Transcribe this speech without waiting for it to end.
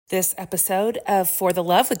This episode of For the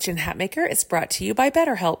Love with Jen Hatmaker is brought to you by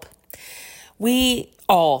BetterHelp. We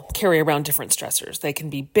all carry around different stressors. They can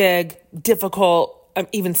be big, difficult,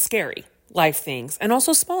 even scary life things, and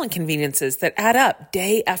also small inconveniences that add up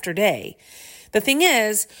day after day. The thing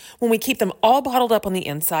is, when we keep them all bottled up on the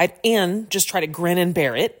inside and just try to grin and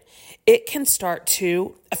bear it, it can start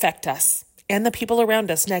to affect us and the people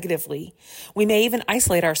around us negatively. We may even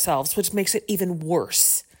isolate ourselves, which makes it even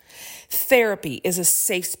worse. Therapy is a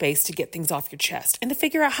safe space to get things off your chest and to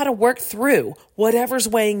figure out how to work through whatever's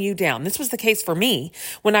weighing you down. This was the case for me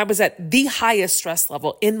when I was at the highest stress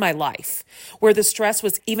level in my life, where the stress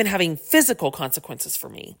was even having physical consequences for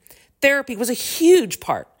me. Therapy was a huge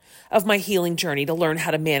part of my healing journey to learn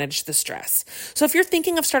how to manage the stress. So if you're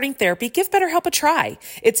thinking of starting therapy, give BetterHelp a try.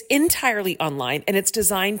 It's entirely online and it's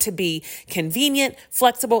designed to be convenient,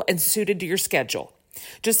 flexible, and suited to your schedule.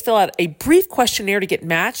 Just fill out a brief questionnaire to get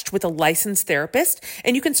matched with a licensed therapist,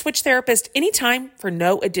 and you can switch therapist anytime for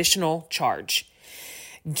no additional charge.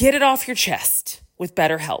 Get it off your chest with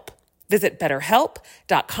BetterHelp. Visit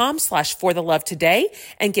betterhelp.com/forthelove today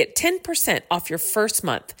and get 10% off your first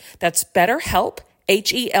month. That's BetterHelp,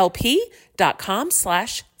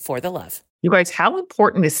 HELP.com/forthelove. You guys, how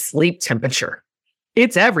important is sleep temperature?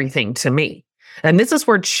 It's everything to me. And this is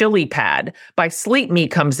where Chili Pad by Sleep Me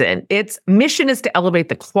comes in. Its mission is to elevate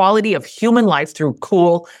the quality of human life through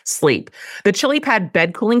cool sleep. The Chili Pad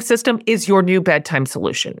bed cooling system is your new bedtime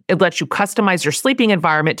solution. It lets you customize your sleeping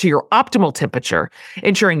environment to your optimal temperature,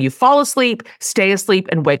 ensuring you fall asleep, stay asleep,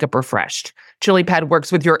 and wake up refreshed. Chili Pad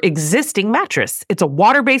works with your existing mattress. It's a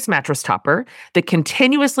water-based mattress topper that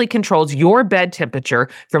continuously controls your bed temperature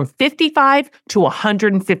from 55 to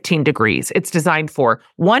 115 degrees. It's designed for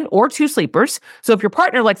 1 or 2 sleepers. So if your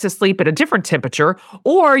partner likes to sleep at a different temperature,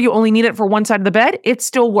 or you only need it for one side of the bed, it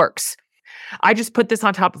still works. I just put this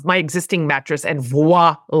on top of my existing mattress and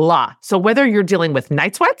voila. So whether you're dealing with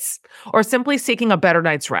night sweats or simply seeking a better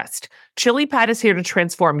night's rest, Chili Pad is here to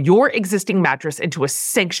transform your existing mattress into a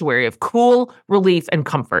sanctuary of cool, relief, and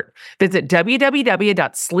comfort. Visit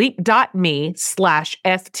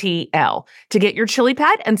www.sleep.me/FTL to get your Chili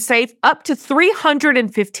Pad and save up to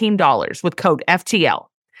 $315 with code FTL.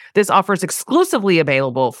 This offer is exclusively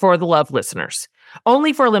available for the Love listeners,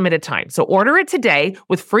 only for a limited time. So order it today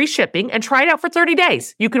with free shipping and try it out for 30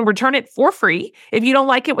 days. You can return it for free if you don't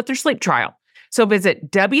like it with your sleep trial. So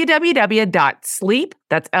visit www.sleep,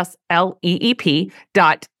 that's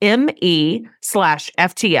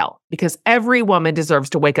SLEEP.me/FTL, because every woman deserves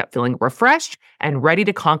to wake up feeling refreshed and ready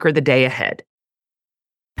to conquer the day ahead.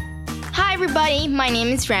 Hi, everybody. My name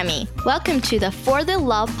is Remy. Welcome to the For the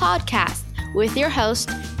Love podcast with your host,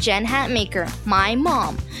 Jen Hatmaker, my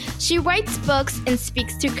mom. She writes books and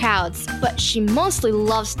speaks to crowds, but she mostly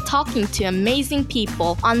loves talking to amazing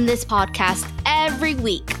people on this podcast every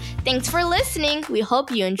week. Thanks for listening. We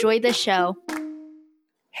hope you enjoy the show.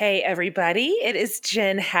 Hey, everybody. It is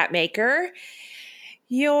Jen Hatmaker,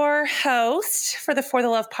 your host for the For the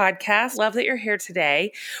Love podcast. Love that you're here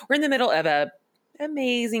today. We're in the middle of an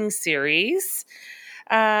amazing series.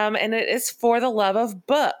 And it is for the love of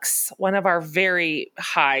books, one of our very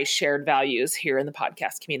high shared values here in the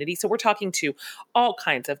podcast community. So we're talking to all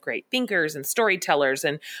kinds of great thinkers and storytellers,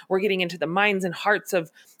 and we're getting into the minds and hearts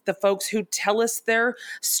of the folks who tell us their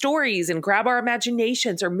stories and grab our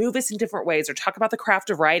imaginations or move us in different ways or talk about the craft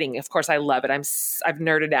of writing. Of course, I love it. I've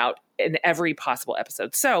nerded out in every possible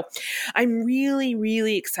episode. So I'm really,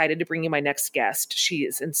 really excited to bring you my next guest. She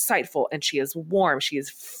is insightful and she is warm. She is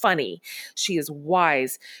funny. She is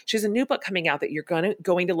wise. She has a new book coming out that you're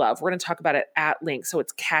going to love. We're going to talk about it at length. So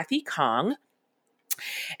it's Khang.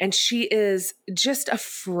 And she is just a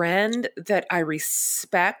friend that I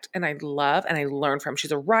respect and I love and I learn from.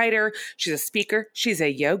 She's a writer. She's a speaker. She's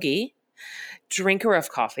a yogi, drinker of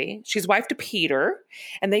coffee. She's wife to Peter,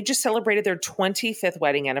 and they just celebrated their 25th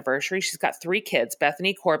wedding anniversary. She's got 3 kids,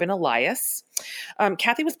 Bethany, Corbin, Elias.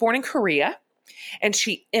 Kathy was born in Korea, and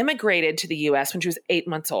she immigrated to the U.S. when she was 8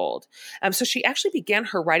 months old. So she actually began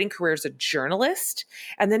her writing career as a journalist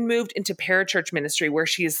and then moved into parachurch ministry, where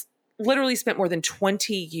she's literally spent more than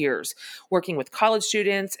 20 years working with college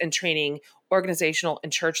students and training organizational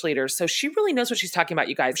and church leaders. So she really knows what she's talking about,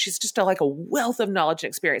 you guys. She's just like a wealth of knowledge and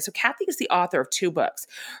experience. So Kathy is the author of 2 books.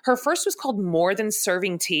 Her first was called More Than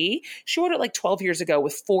Serving Tea. She wrote it like 12 years ago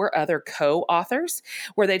with 4 other co-authors,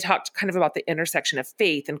 where they talked kind of about the intersection of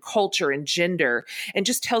faith and culture and gender, and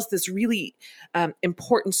just tells this really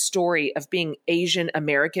important story of being Asian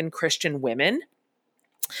American Christian women.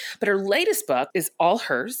 But her latest book is all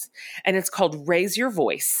hers, and it's called Raise Your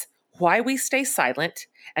Voice: Why We Stay Silent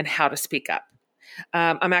and How to Speak Up.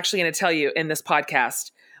 I'm actually going to tell you in this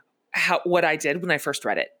podcast what I did when I first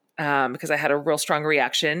read it. because I had a real strong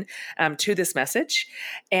reaction to this message.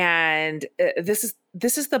 And this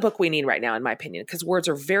is the book we need right now, in my opinion, because words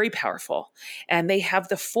are very powerful and they have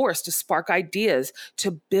the force to spark ideas,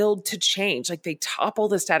 to build, to change. Like they topple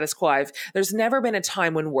the status quo. There's never been a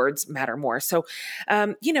time when words matter more. So,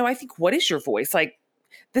 I think, what is your voice? Like,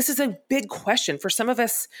 this is a big question. For some of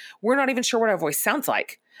us, we're not even sure what our voice sounds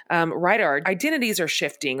like. Right? Our identities are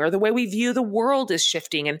shifting, or the way we view the world is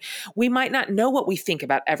shifting, and we might not know what we think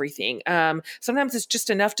about everything. Sometimes it's just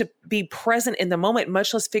enough to be present in the moment,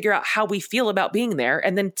 much less figure out how we feel about being there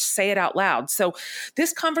and then say it out loud. So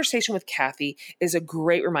this conversation with Kathy is a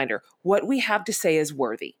great reminder. What we have to say is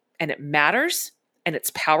worthy, and it matters, and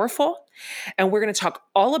it's powerful. And we're going to talk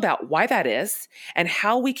all about why that is and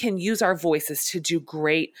how we can use our voices to do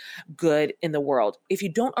great good in the world. If you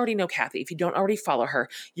don't already know Kathy, if you don't already follow her,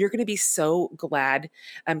 you're going to be so glad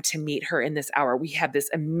to meet her in this hour. We have this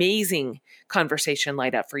amazing conversation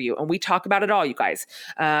lined up for you. And we talk about it all, you guys.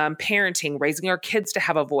 Parenting, raising our kids to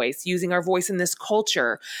have a voice, using our voice in this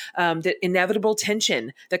culture, the inevitable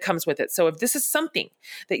tension that comes with it. So if this is something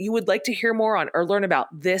that you would like to hear more on or learn about,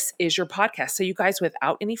 this is your podcast. So you guys,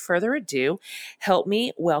 without any further ado, help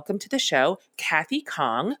me welcome to the show, Kathy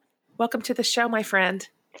Khang. Welcome to the show, my friend.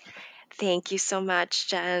 Thank you so much,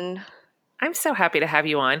 Jen. I'm so happy to have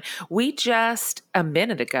you on. We just a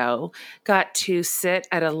minute ago got to sit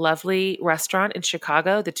at a lovely restaurant in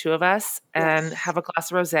Chicago, the two of us, and have a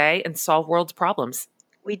glass of rosé and solve world's problems.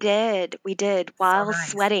 We did, while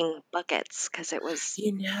nice. sweating buckets because it was,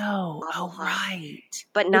 oh, right.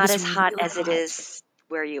 but not as hot as it is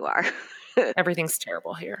where you are. Everything's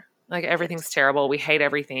terrible here. Like everything's terrible. We hate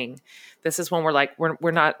everything. This is when we're like,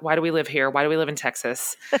 we're not, why do we live here? Why do we live in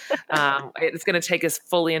Texas? It's going to take us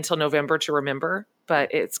fully until November to remember,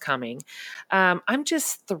 but it's coming. I'm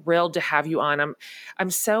just thrilled to have you on. I'm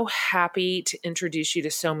so happy to introduce you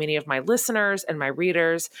to so many of my listeners and my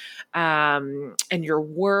readers, and your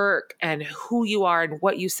work and who you are and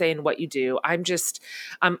what you say and what you do. I'm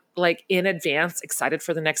like in advance excited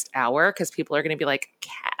for the next hour because people are going to be like,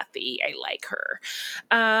 Kathy, I like her.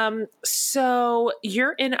 So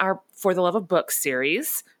you're in our For the Love of Books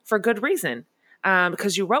series for good reason,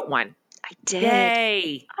 because you wrote one. I did.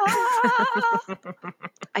 Yay.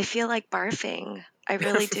 I feel like barfing. I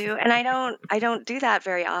really do. And I don't do that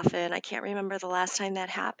very often. I can't remember the last time that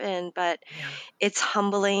happened, but it's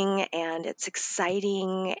humbling and it's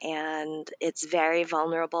exciting and it's very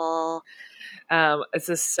vulnerable. This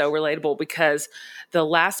is so relatable because the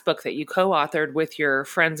last book that you co-authored with your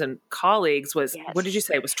friends and colleagues was, what did you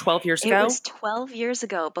say? It was 12 years ago? It was 12 years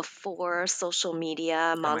ago, before social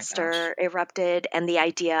media monster erupted, and the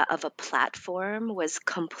idea of a platform was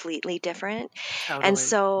completely different. Totally. And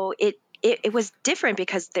so it was different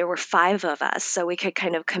because there were 5 of us, so we could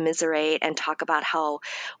kind of commiserate and talk about how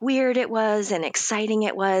weird it was and exciting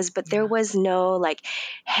it was, but there was no like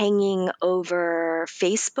hanging over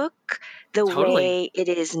Facebook the way it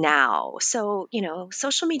is now. So,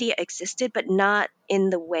 social media existed, but not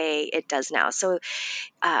in the way it does now. So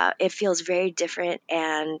it feels very different,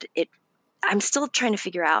 and I'm still trying to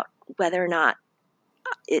figure out whether or not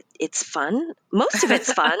it's fun. Most of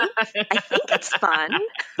it's fun. I think it's fun,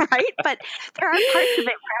 right? But there are parts of it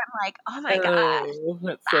where I'm like, oh my gosh.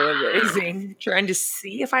 That's so amazing. Trying to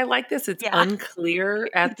see if I like this. It's unclear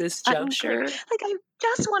at this juncture. Like, I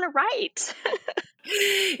just want to write.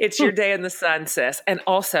 It's your day in the sun, sis. And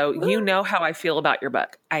also, you know how I feel about your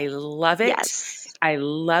book. I love it. Yes. I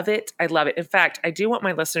love it. I love it. In fact, I do want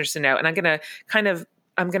my listeners to know, and I'm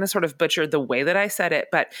going to sort of butcher the way that I said it,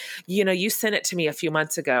 but you sent it to me a few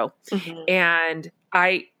months ago, and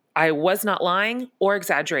I was not lying or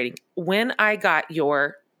exaggerating. When I got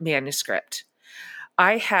your manuscript,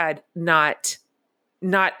 I had not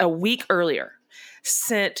a week earlier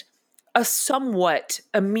sent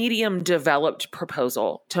a medium developed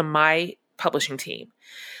proposal to my publishing team,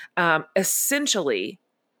 essentially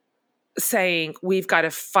saying we've got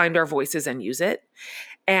to find our voices and use it.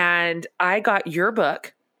 And I got your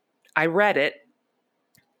book, I read it,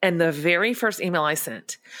 and the very first email I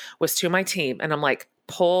sent was to my team. And I'm like,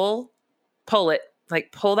 pull it,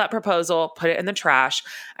 like pull that proposal, put it in the trash.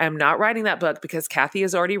 I'm not writing that book because Kathy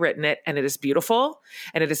has already written it, and it is beautiful,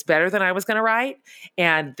 and it is better than I was going to write.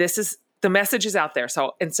 And the message is out there.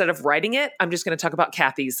 So instead of writing it, I'm just going to talk about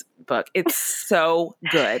Kathy's book. It's so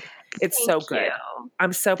good. It's so good.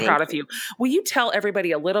 I'm so proud of you. Will you tell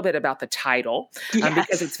everybody a little bit about the title?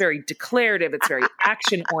 Because it's very declarative. It's very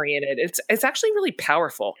action oriented. It's actually really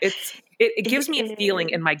powerful. It gives me a feeling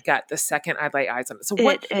in my gut the second I lay eyes on it. So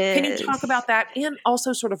can you talk about that, and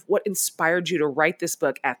also sort of what inspired you to write this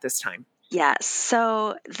book at this time? Yes.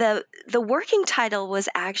 So the working title was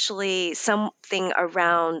actually something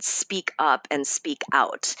around speak up and speak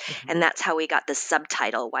out. Mhm. And that's how we got the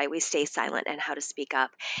subtitle, Why We Stay Silent and How to Speak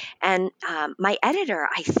Up. And my editor,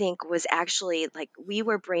 I think, was actually like, we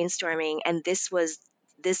were brainstorming, and this was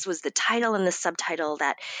the title and the subtitle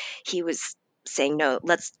that he was saying, no,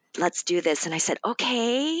 let's do this. And I said,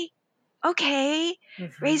 okay,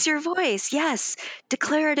 Mhm. raise your voice. Yes,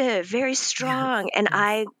 declarative, very Yes. strong. And Yes.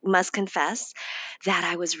 I must confess that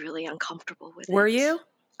I was really uncomfortable with Were it. you?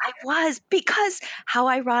 I was, because how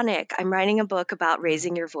ironic. I'm writing a book about Mm.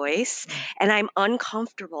 raising your voice, Mm. and I'm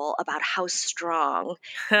uncomfortable about how strong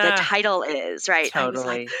the Ha, title is, right? I was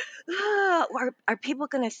like, totally. are people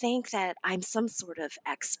going to think that I'm some sort of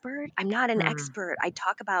expert? I'm not an Mm. expert. I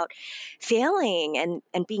talk about failing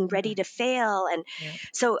and being ready Mm. to fail. And Yeah.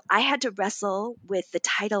 so I had to wrestle with the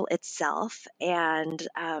title itself. And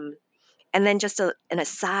then just an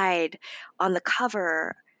aside, on the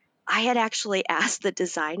cover, I had actually asked the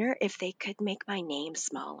designer if they could make my name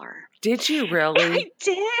smaller. Did you I really?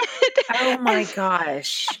 did. Oh my And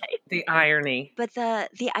gosh. The irony. but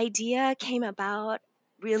the idea came about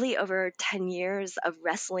really over 10 years of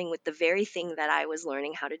wrestling with the very thing that I was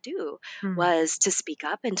learning how to do, Mm. was to speak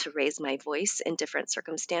up and to raise my voice in different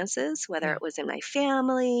circumstances, whether Yeah. it was in my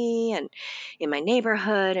family and in my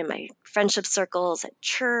neighborhood, in my friendship circles, at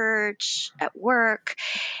church, at work,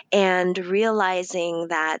 and realizing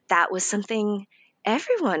that that was something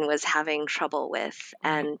everyone was having trouble with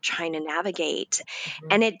Right. and trying to navigate. Mhm.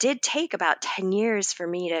 And it did take about 10 years for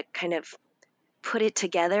me to kind of put it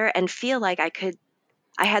together and feel like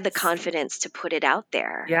I had the confidence to put it out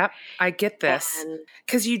there. Yep, I get this. And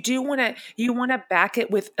Because you want to back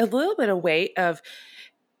it with a little bit of weight of,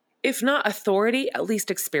 if not authority, at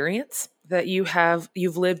least experience that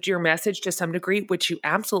you've lived your message to some degree, which you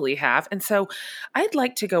absolutely have. And so I'd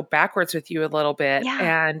like to go backwards with you a little bit,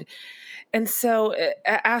 yeah, and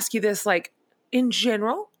ask you this, like, in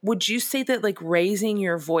general, would you say that like raising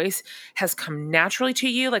your voice has come naturally to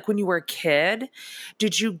you? Like when you were a kid,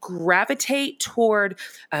 did you gravitate toward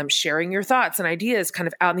sharing your thoughts and ideas kind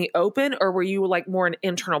of out in the open, or were you like more an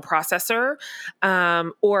internal processor?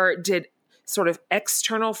 Or did sort of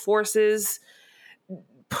external forces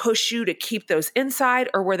push you to keep those inside,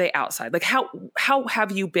 or were they outside? Like how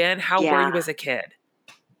have you been? How were yeah, you as a kid?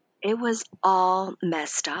 it was all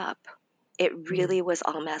messed up. It Mm. really was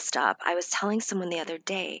all messed up. I was telling someone the other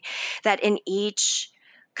day that in each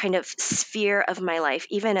kind of sphere of my life,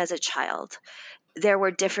 even as a child, there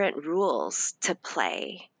were different rules to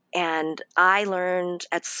play. And I learned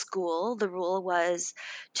at school the rule was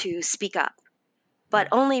to speak up, but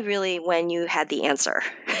Mm. only really when you had the answer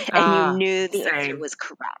and you Ah, knew the answer same, was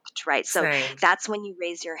correct, right? So same. that's when you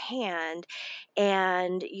raise your hand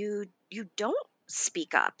and you don't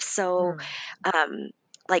speak up. So Mm. um,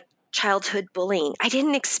 like childhood bullying, I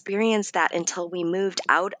didn't experience that until we moved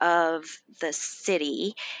out of the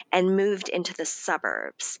city and moved into the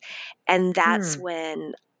suburbs. And that's Mm.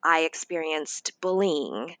 when I experienced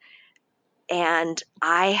bullying, and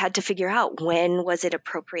I had to figure out when was it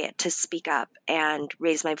appropriate to speak up and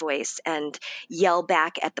raise my voice and yell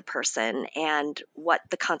back at the person, and what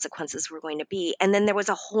the consequences were going to be. And then there was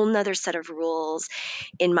a whole nother set of rules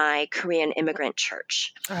in my Korean immigrant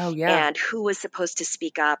church, Oh yeah. and who was supposed to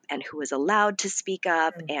speak up and who was allowed to speak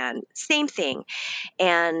up, Mm. and same thing,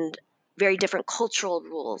 and very different cultural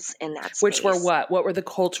rules in that Which were space. what? What were the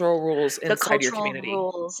cultural rules The inside your cultural community?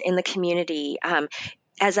 rules in the community.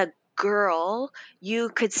 As a girl, you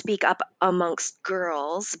could speak up amongst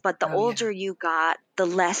girls, but the Oh yeah. older you got, the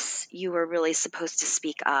less you were really supposed to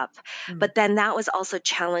speak up. Mm. But then that was also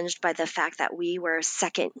challenged by the fact that we were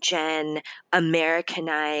second gen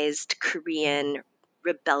Americanized Mm. Korean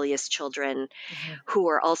rebellious children Mhm. who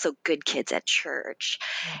were also good kids at church.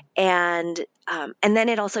 Mm. And then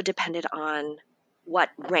it also depended on what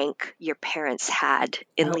rank your parents had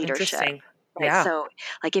in Oh, leadership. interesting. Right. Yeah. So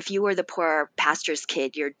like if you were the poor pastor's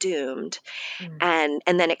kid, you're doomed. Mm.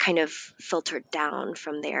 And then it kind of filtered down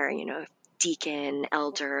from there, deacon,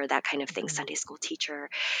 elder, that kind of thing, Mhm. Sunday school teacher.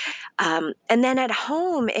 And then at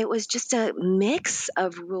home, it was just a mix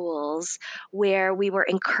of rules where we were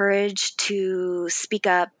encouraged to speak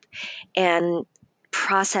up and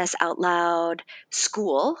process out loud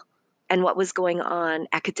school and what was going on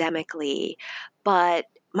academically. But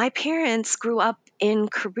my parents grew up in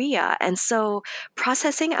Korea. And so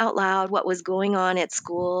processing out loud what was going on at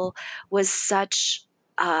school was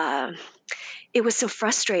uh, it was so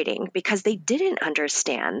frustrating because they didn't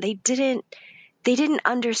understand. They didn't they didn't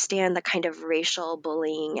understand the kind of racial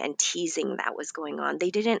bullying and teasing that was going on. They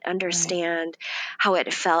didn't understand how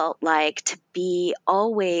it felt like to be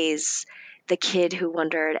always the kid who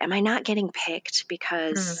wondered, am I not getting picked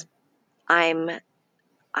because I'm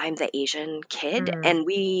the Asian kid? And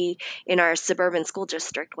we, in our suburban school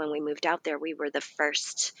district, when we moved out there, we were the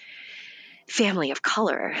first family of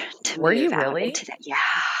color to Were you move out really? into that. Yeah,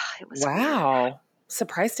 it was Wow. weird.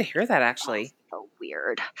 Surprised to hear that, actually. So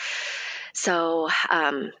weird. So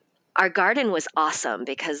our garden was awesome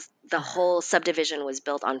because the whole subdivision was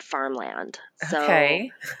built on farmland. So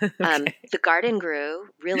Okay. Okay. the garden grew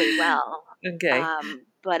really well. Okay.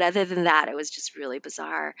 But other than that, it was just really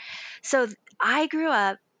bizarre. So I grew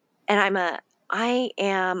up, and I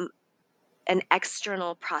am an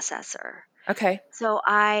external processor. Okay. So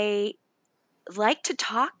I like to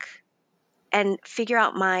talk and figure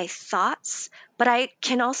out my thoughts, but I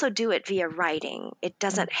can also do it via writing. It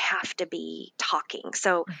doesn't have to be talking.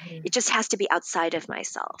 So it just has to be outside of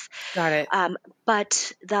myself. Got it.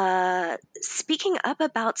 But the speaking up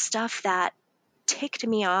about stuff that ticked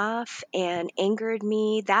me off and angered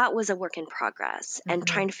me, that was a work in progress. And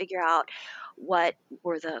trying to figure out what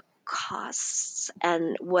were the costs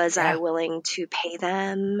and was I Yeah. willing to pay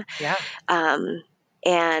them? Yeah.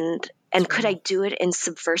 And could I do it in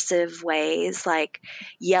subversive ways, like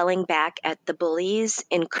yelling back at the bullies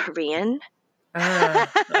in Korean?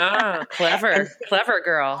 Clever. And saying Clever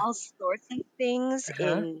girl. all sorts of things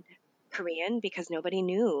in Korean because nobody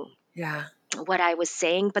knew Yeah. what I was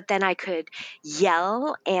saying, but then I could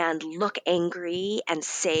yell and look angry and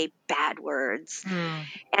say bad words,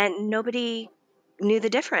 and nobody knew the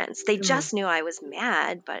difference. They just knew I was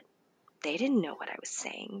mad, but they didn't know what I was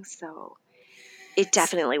saying. So it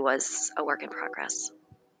definitely was a work in progress.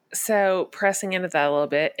 So pressing into that a little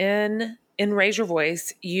bit, in Raise Your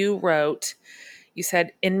Voice, you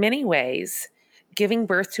said, in many ways, giving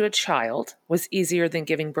birth to a child was easier than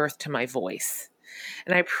giving birth to my voice.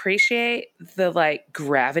 And I appreciate the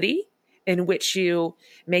gravity in which you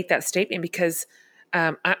make that statement, because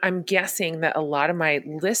I'm guessing that a lot of my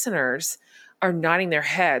listeners are nodding their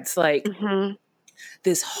heads like,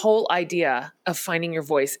 this whole idea of finding your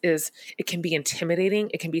voice it can be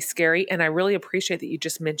intimidating, it can be scary. And I really appreciate that you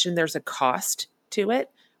just mentioned there's a cost to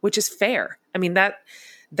it, which is fair. I mean,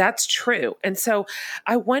 that's true. And so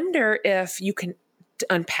I wonder if you can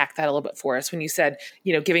unpack that a little bit for us when you said,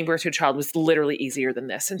 giving birth to a child was literally easier than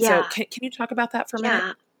this. And so can you talk about that for a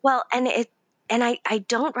minute? Well, and I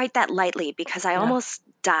don't write that lightly because I almost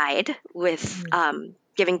died with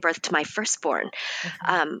giving birth to my firstborn.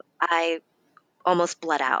 I almost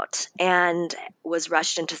bled out and was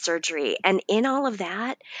rushed into surgery. And in all of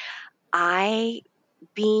that,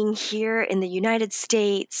 being here in the United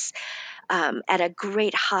States, at a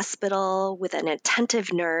great hospital with an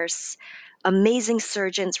attentive nurse, amazing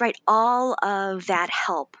surgeons, right? All of that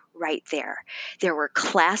help right there. There were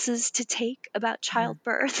classes to take about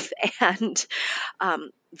childbirth, and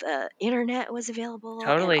the internet was available,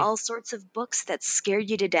 and all sorts of books that scared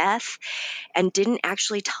you to death and didn't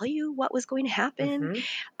actually tell you what was going to happen.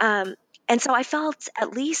 And so I felt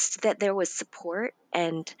at least that there was support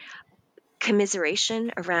and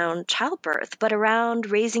commiseration around childbirth, but around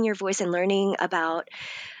raising your voice and learning about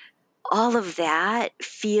all of that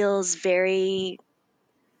feels very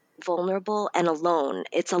vulnerable and alone.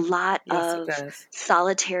 It's a lot Yes, it of does.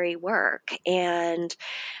 solitary work, and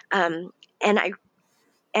um, and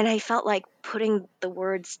I felt like putting the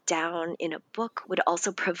words down in a book would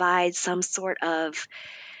also provide some sort of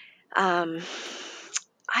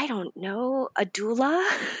I don't know, a doula.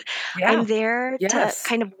 Yeah. I'm there to Yes.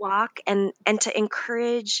 kind of walk and to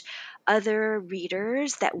encourage other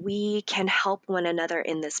readers that we can help one another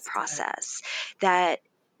in this process, that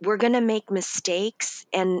we're going to make mistakes.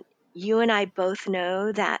 And you and I both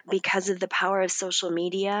know that because of the power of social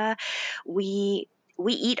media, we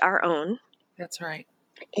eat our own. That's right.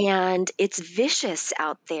 And it's vicious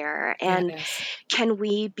out there. And can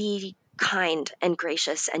we be kind and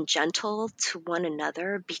gracious and gentle to one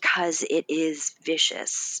another because it is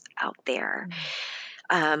vicious out there?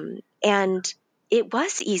 And it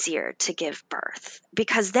was easier to give birth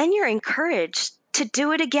because then you're encouraged to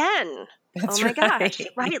do it again. That's oh my gosh,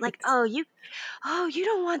 right? Like, you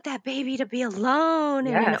don't want that baby to be alone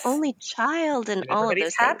and an only child and all of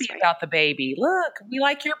those happy things. Right? About the baby. Look, we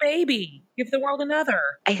like your baby. Give the world another.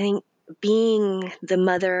 I think being the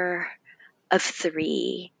mother of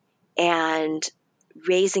 3 and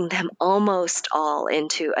raising them almost all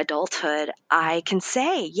into adulthood, I can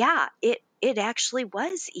say, it actually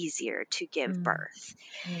was easier to give birth.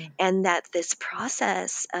 And that this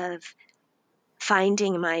process of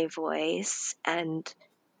finding my voice and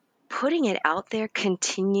putting it out there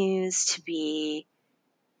continues to be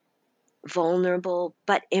vulnerable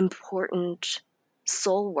but important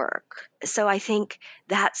soul work. So I think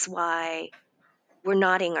that's why we're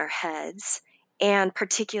nodding our heads, and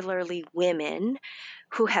particularly women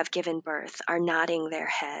who have given birth are nodding their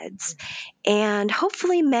heads. And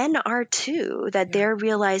hopefully men are too, that they're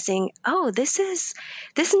realizing, oh, this is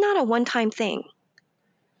not a one-time thing.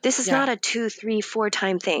 This is not a 2, 3,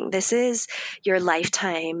 4-time thing. This is your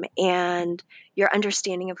lifetime, and your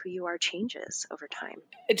understanding of who you are changes over time.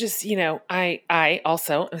 It just, I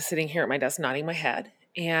also am sitting here at my desk nodding my head.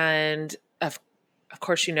 And of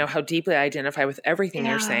course, you know how deeply I identify with everything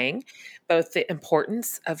you're saying, both the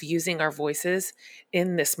importance of using our voices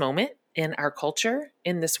in this moment, in our culture,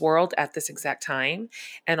 in this world at this exact time,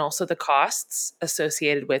 and also the costs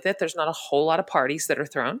associated with it. There's not a whole lot of parties that are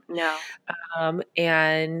thrown. No.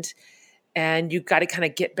 And you've got to kind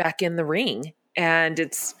of get back in the ring. And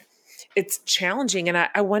it's challenging. And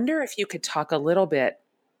I wonder if you could talk a little bit.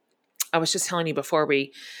 I was just telling you before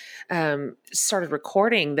we started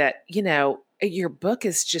recording that, your book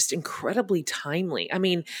is just incredibly timely. I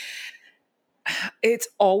mean, it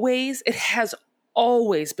has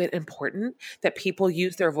always been important that people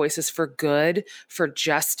use their voices for good, for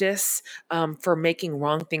justice, for making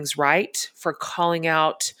wrong things right, for calling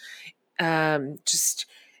out just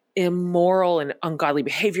immoral and ungodly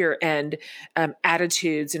behavior and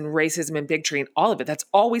attitudes and racism and bigotry and all of it. That's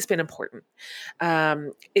always been important.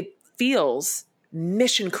 It feels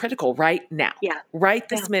mission critical right now. Right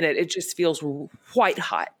this minute, it just feels white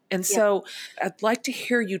hot. And so I'd like to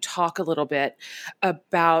hear you talk a little bit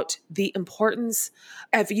about the importance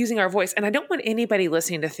of using our voice. And I don't want anybody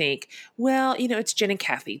listening to think, well, it's Jen and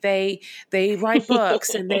Kathy. They write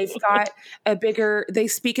books and they've got they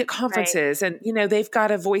speak at conferences and, they've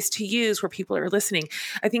got a voice to use where people are listening.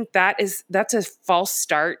 I think that's a false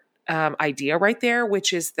start idea right there,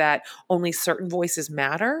 which is that only certain voices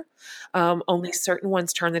matter. Only certain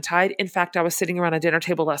ones turn the tide. In fact, I was sitting around a dinner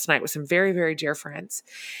table last night with some very, very dear friends.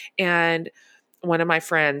 And one of my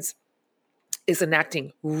friends is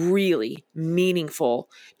enacting really meaningful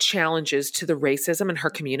challenges to the racism in her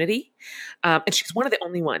community. And she's one of the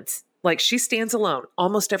only ones. Like, she stands alone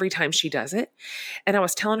almost every time she does it. And I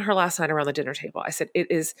was telling her last night around the dinner table, I said, it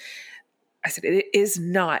is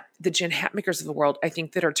not the Jen Hatmakers of the world, I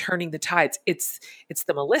think, that are turning the tides. It's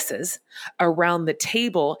the Melissas around the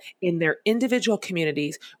table in their individual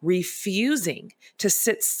communities refusing to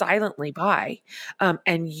sit silently by.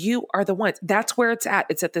 And you are the ones. That's where it's at.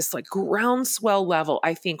 It's at this like groundswell level,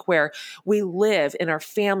 I think, where we live in our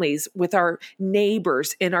families, with our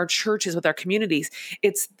neighbors, in our churches, with our communities.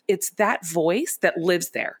 It's that voice that lives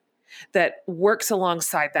there, that works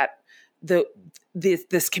alongside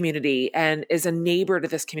this community and is a neighbor to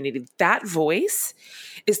this community. That voice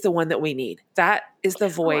is the one that we need. That is the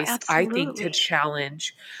voice, I think, to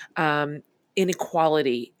challenge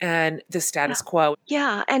inequality and the status quo.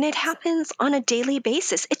 Yeah, and it happens on a daily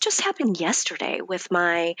basis. It just happened yesterday with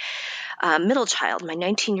my middle child, my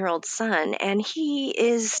 19-year-old son, and he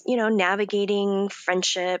is, navigating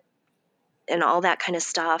friendship and all that kind of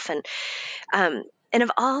stuff. And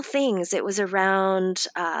of all things, it was around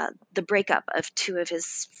the breakup of two of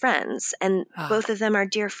his friends, and both of them are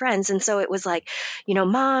dear friends. And so it was like,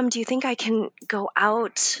 Mom, do you think I can go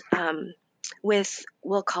out with,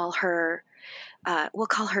 we'll call her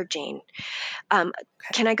Jane.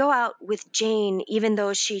 Can I go out with Jane even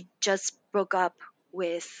though she just broke up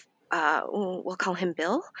with, we'll call him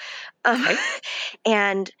Bill?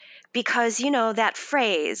 And because, that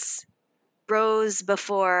phrase, rose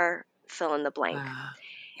before fill in the blank.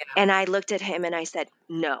 And I looked at him and I said,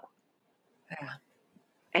 no.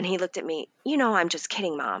 And he looked at me, I'm just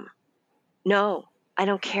kidding, Mom. No, I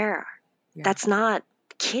don't care. That's not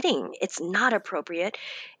kidding. It's not appropriate.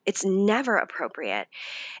 It's never appropriate.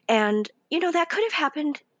 And, that could have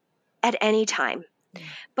happened at any time.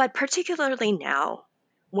 But particularly now,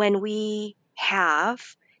 when we have,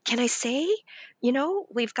 can I say,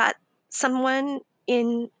 we've got someone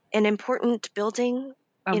in an important building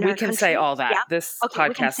in our country. We can say all that. Yeah. This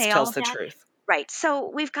podcast tells the truth. Right.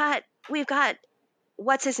 So we've got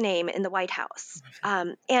what's his name in the White House,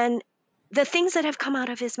 and the things that have come out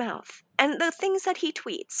of his mouth and the things that he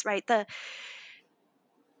tweets, right?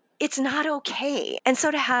 It's not okay. And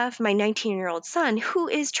so to have my 19-year-old son, who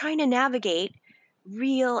is trying to navigate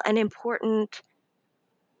real and important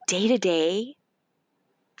day-to-day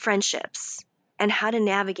friendships and how to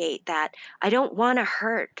navigate that, I don't want to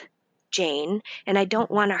hurt Jane and I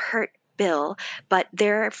don't want to hurt Bill, but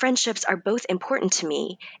their friendships are both important to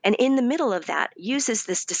me. And in the middle of that, uses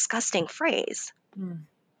this disgusting phrase.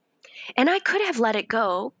 And I could have let it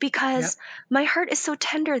go Yep. because my heart is so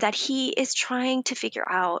tender that he is trying to figure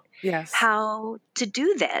out Yes. how to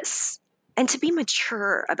do this and to be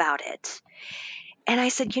mature about it. And I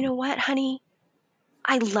said, you know what, honey?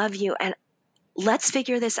 I love you and let's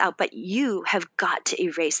figure this out, but you have got to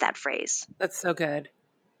erase that phrase. That's so good.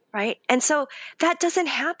 Right. And so that doesn't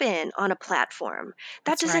happen on a platform.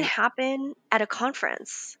 That That's doesn't right. happen at a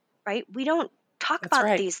conference, right? We don't talk That's about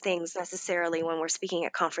right. these things necessarily when we're speaking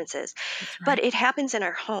at conferences, That's but right. it happens in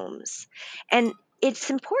our homes. And it's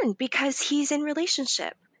important because he's in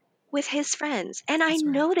relationship with his friends. And I That's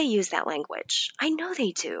right. know they use that language. I know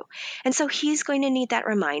they do. And so he's going to need that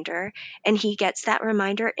reminder. And he gets that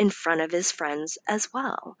reminder in front of his friends as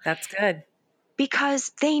well That's good.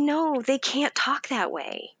 because they know they can't talk that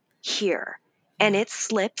way here. And Yeah. it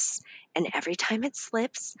slips. And every time it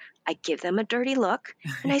slips, I give them a dirty look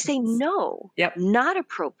and I say, no, Yep. not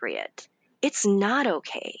appropriate. It's not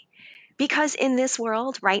okay. Because in this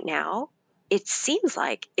world right now, it seems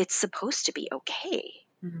like it's supposed to be okay.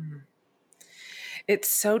 Mhm. It's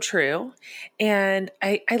so true. And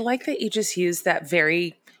I like that you just used that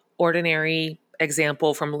very ordinary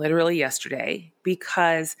example from literally yesterday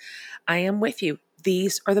because I am with you.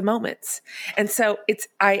 These are the moments. And so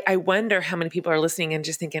I wonder how many people are listening and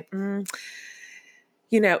just thinking,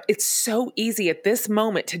 it's so easy at this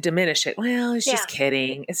moment to diminish it. Well, he's Yeah. just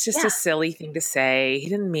kidding. It's just Yeah. a silly thing to say. He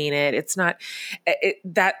didn't mean it. It's not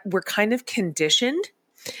that we're kind of conditioned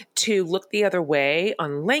to look the other way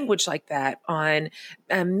on language like that, on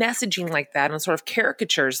messaging like that, on sort of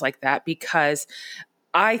caricatures like that, because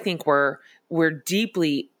I think we're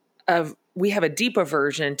deeply we have a deep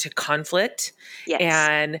aversion to conflict Yes.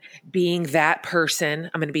 and being that person.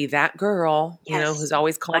 I'm going to be that girl, Yes. who's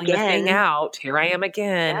always calling the thing Again. out. Here I am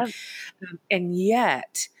again. Yeah. And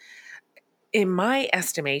yet, in my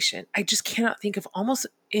estimation, I just cannot think of almost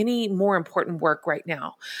any more important work right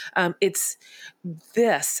now.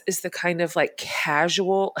 This is the kind of like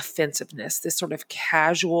casual offensiveness, this sort of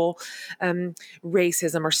casual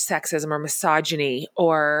racism or sexism or misogyny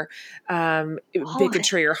or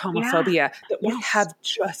bigotry or homophobia that we have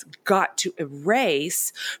just got to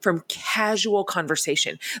erase from casual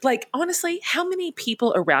conversation. Like, honestly, how many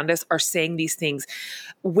people around us are saying these things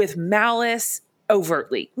with malice,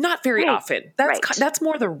 overtly? Not very often. That's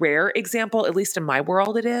more the rare example, at least in my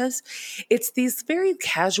world it is. It's these very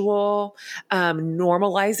casual,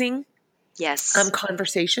 normalizing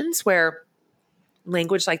conversations where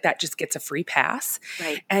language like that just gets a free pass.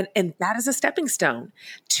 Right. And that is a stepping stone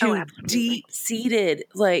to deep-seated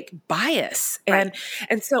like bias. Right.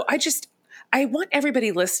 And so I want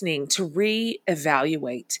everybody listening to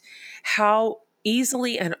reevaluate how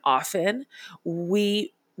easily and often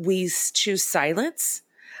we choose silence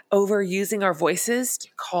over using our voices to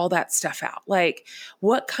call that stuff out. Like,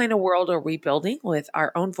 what kind of world are we building with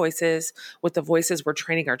our own voices, with the voices we're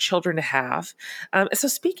training our children to have? So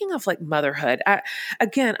speaking of like motherhood,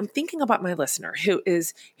 I'm thinking about my listener who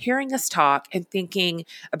is hearing us talk and thinking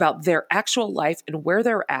about their actual life and where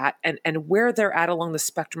they're at and where they're at along the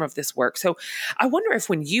spectrum of this work. So I wonder if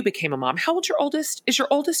when you became a mom, how old's your oldest? Is your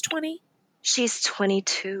oldest 20? She's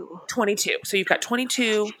 22. 22. So you've got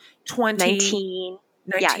 22, 20, 19.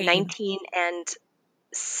 Yeah, 19 and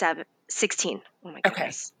 16. Oh my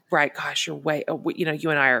goodness. Okay. Right. Gosh, you're way, you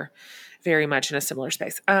and I are very much in a similar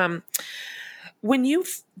space. When you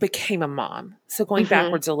became a mom, so going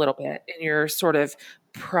backwards a little bit in your sort of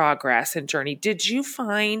progress and journey, did you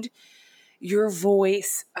find your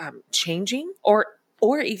voice changing or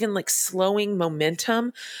even like slowing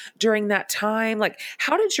momentum during that time? Like,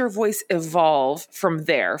 how did your voice evolve from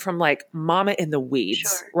there, from like mama in the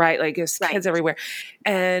weeds, right? Like there's kids everywhere.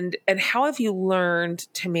 And how have you learned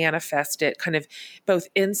to manifest it kind of both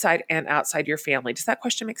inside and outside your family? Does that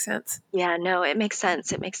question make sense? Yeah, no, it makes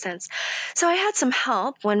sense. It makes sense. So I had some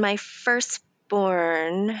help when my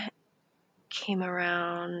firstborn came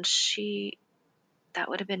around. That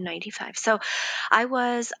would have been 95. So I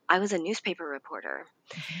was a newspaper reporter,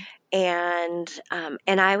 and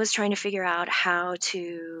I was trying to figure out how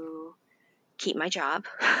to keep my job,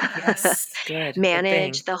 Yes, good.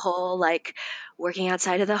 manage the whole like working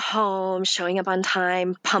outside of the home, showing up on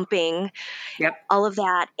time, pumping, all of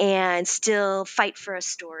that, and still fight for a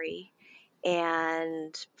story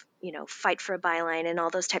and fight for a byline and all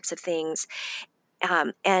those types of things.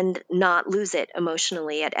 And not lose it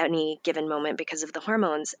emotionally at any given moment because of the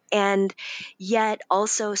hormones. And yet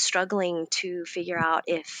also struggling to figure out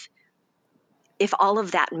if all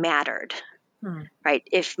of that mattered, right?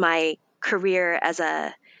 If my career as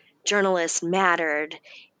a journalist mattered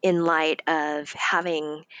in light of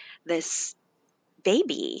having this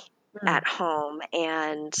baby at home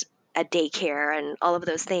and at daycare and all of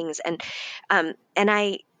those things.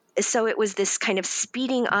 So it was this kind of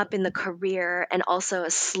speeding up in the career and also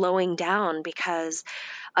a slowing down because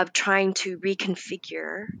of trying to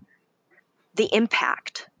reconfigure the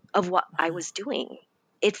impact of what I was doing.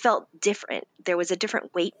 It felt different. There was a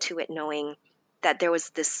different weight to it, knowing that there was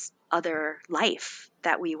this other life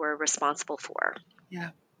that we were responsible for. Yeah.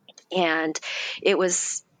 And it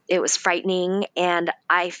was frightening, and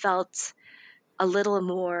I felt a little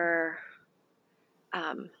more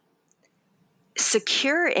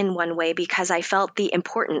secure in one way because I felt the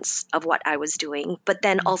importance of what I was doing, but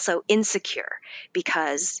then also insecure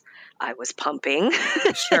because I was pumping.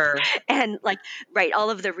 Sure. And all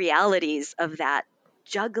of the realities of that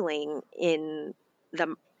juggling in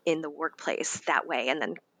the workplace that way, and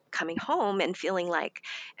then coming home and feeling like,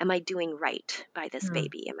 am I doing right by this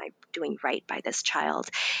baby? Am I doing right by this child?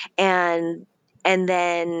 And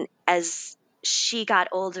then as she got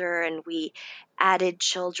older and we added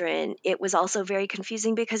children, it was also very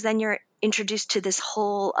confusing because then you're introduced to this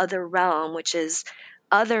whole other realm, which is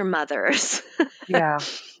other mothers Yeah.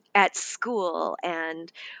 at school.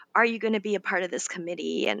 And are you going to be a part of this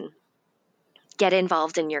committee and get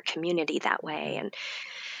involved in your community that way? And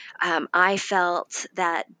I felt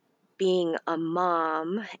that being a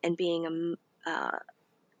mom and being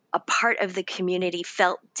a part of the community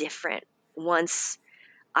felt different once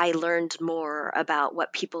I learned more about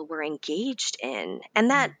what people were engaged in.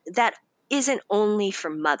 And that isn't only for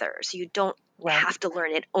mothers. You don't have to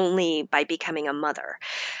learn it only by becoming a mother.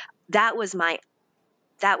 That was my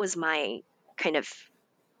kind of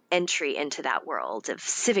entry into that world of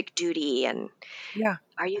civic duty and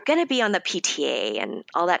are you going to be on the PTA and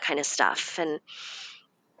all that kind of stuff, and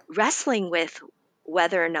wrestling with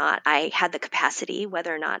whether or not I had the capacity,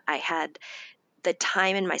 whether or not I had the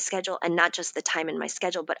time in my schedule, and not just the time in my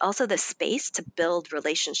schedule, but also the space to build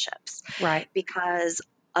relationships. Right. Because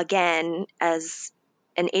again, as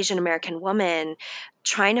an Asian American woman,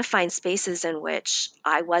 trying to find spaces in which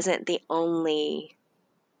I wasn't the only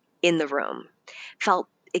in the room felt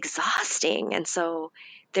exhausting. And so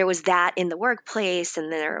there was that in the workplace,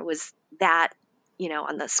 and there was that,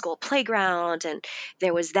 on the school playground, and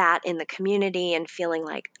there was that in the community, and feeling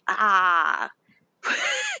like, how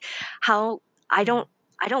I don't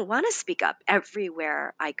want to speak up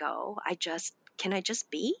everywhere I go. Can I just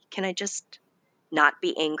be? Can I just not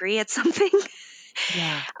be angry at something?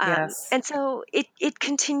 Yeah. Yes. And so it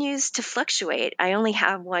continues to fluctuate. I only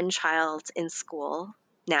have one child in school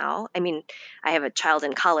now. I mean, I have a child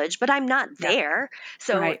in college, but I'm not there.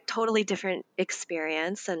 So totally different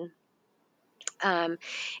experience.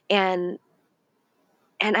 And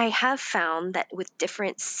I have found that with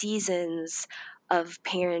different seasons of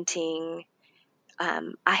parenting,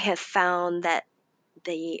 I have found that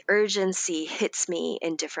the urgency hits me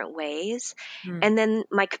in different ways. And then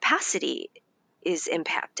my capacity is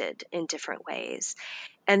impacted in different ways.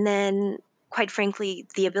 And then, quite frankly,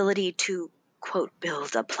 the ability to, quote,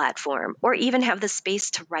 build a platform or even have the space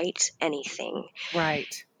to write anything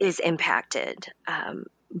is impacted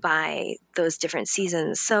by those different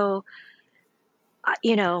seasons. So,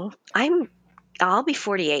 I'll be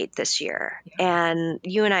 48 this year. And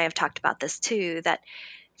you and I have talked about this too, that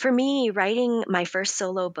for me, writing my first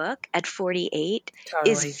solo book at 48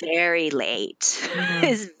 is very late.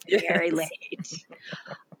 Is very late.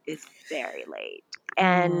 It's very late.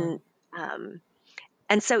 And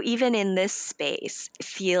so even in this space, it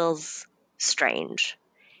feels strange.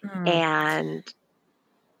 And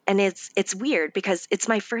it's weird because it's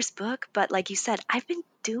my first book, but like you said, I've been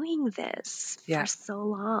doing this for so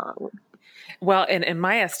long. Well, in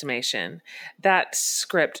my estimation, that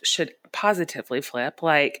script should positively flip.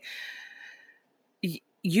 Like,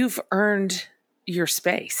 you've earned your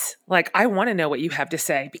space. Like, I want to know what you have to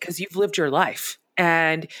say because you've lived your life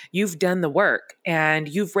and you've done the work and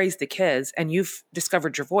you've raised the kids and you've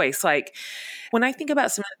discovered your voice. Like, when I think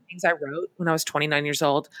about some of the things I wrote when I was 29 years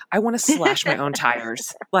old, I want to slash my own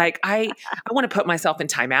tires. Like, I want to put myself in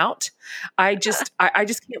timeout. I just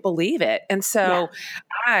can't believe it. And so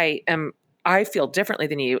I feel differently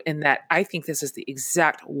than you in that I think this is the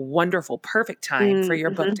exact wonderful, perfect time for your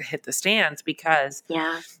book to hit the stands because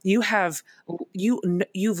you've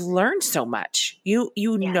learned so much. You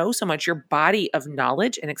know so much. Your body of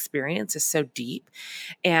knowledge and experience is so deep,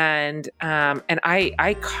 and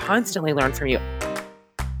I constantly learn from you.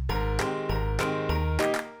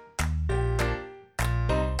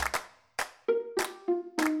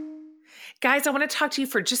 Guys, I want to talk to you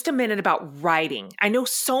for just a minute about writing. I know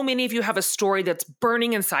so many of you have a story that's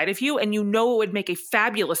burning inside of you and you know it would make a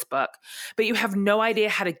fabulous book, but you have no idea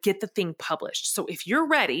how to get the thing published. So if you're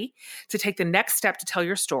ready to take the next step to tell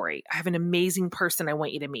your story, I have an amazing person I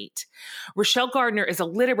want you to meet. Rochelle Gardner is a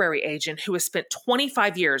literary agent who has spent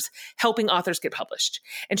 25 years helping authors get published.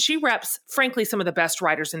 And she reps, frankly, some of the best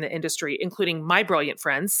writers in the industry, including my brilliant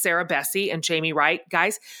friends, Sarah Bessey and Jamie Wright.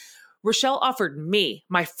 Guys, Rochelle offered me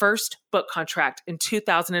my first book contract in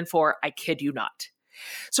 2004. I kid you not.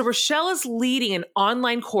 So Rochelle is leading an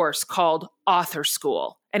online course called Author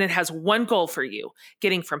School, and it has one goal for you: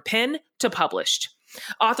 getting from pen to published.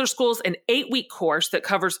 Author School is an 8-week course that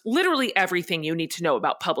covers literally everything you need to know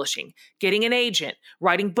about publishing, getting an agent,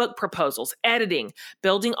 writing book proposals, editing,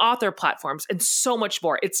 building author platforms, and so much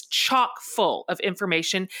more. It's chock full of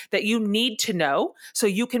information that you need to know so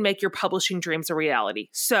you can make your publishing dreams a reality.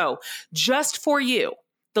 So just for you,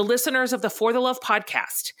 the listeners of the For the Love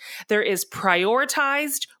podcast, there is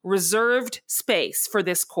prioritized, reserved space for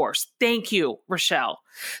this course. Thank you, Rochelle.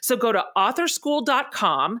 So go to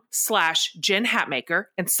authorschool.com/Jen Hatmaker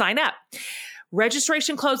and sign up.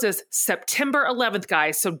 Registration closes September 11th,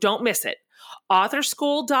 guys, so don't miss it.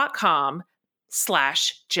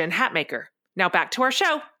 authorschool.com/Jen Hatmaker. Now back to our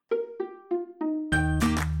show.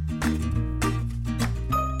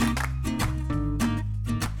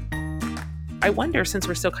 I wonder, since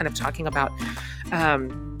we're still kind of talking about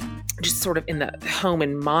just sort of in the home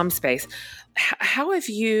and mom space, how have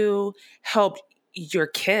you helped your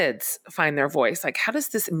kids find their voice? Like, how does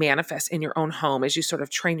this manifest in your own home as you sort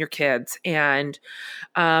of train your kids? And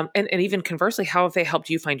even conversely, how have they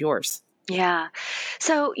helped you find yours? Yeah.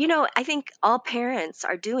 So, I think all parents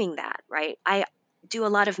are doing that, right? I do a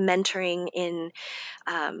lot of mentoring in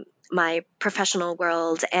my professional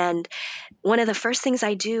world. And one of the first things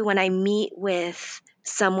I do when I meet with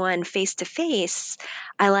someone face to face,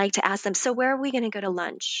 I like to ask them, so where are we going to go to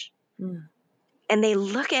lunch? Mm. And they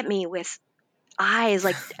look at me with eyes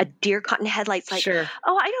like a deer caught in headlights, like, Sure.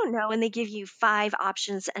 oh, I don't know. And they give you 5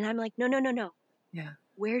 options. And I'm like, no. Yeah.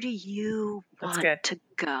 Where do you That's want good. to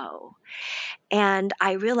go? And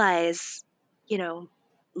I realize,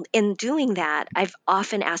 in doing that, I've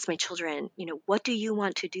often asked my children, what do you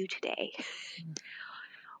want to do today?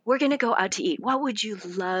 We're going to go out to eat. What would you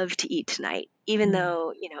love to eat tonight? Even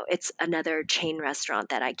though, it's another chain restaurant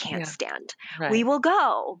that I can't stand. Right. We will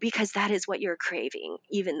go because that is what you're craving,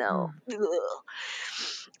 even though.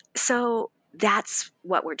 So that's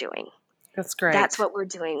what we're doing. That's great. That's what we're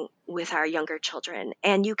doing with our younger children.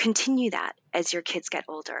 And you continue that as your kids get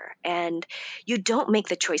older. And you don't make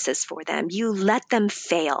the choices for them. You let them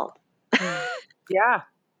fail. Yeah.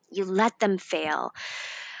 You let them fail.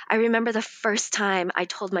 I remember the first time I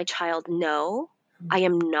told my child, no, I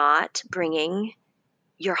am not bringing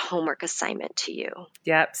your homework assignment to you.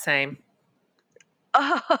 Yep. Same.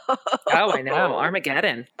 Oh, I know.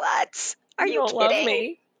 Armageddon. What? Are you don't kidding? love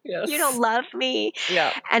me. Yes. You don't love me?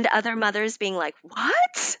 Yeah. And other mothers being like,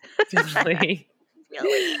 what? Definitely.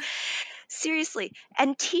 Really? Seriously.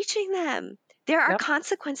 And teaching them there are Yep.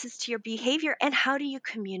 consequences to your behavior, and how do you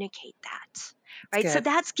communicate that? Right? Good. So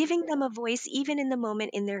that's giving them a voice even in the moment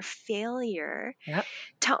in their failure Yep.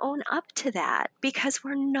 to own up to that, because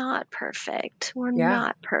we're not perfect. We're Yeah.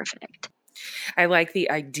 not perfect. I like the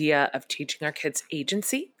idea of teaching our kids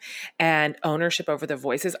agency and ownership over their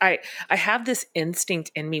voices. I have this instinct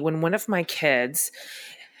in me when one of my kids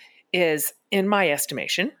is, in my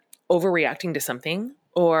estimation, overreacting to something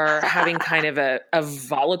or having kind of a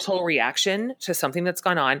volatile reaction to something that's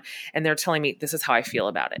gone on, and they're telling me, this is how I feel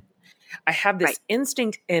about it. I have this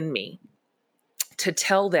instinct in me to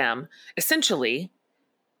tell them, essentially,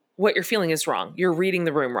 what you're feeling is wrong. You're reading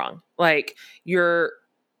the room wrong. Like, your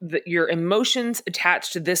emotions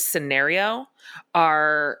attached to this scenario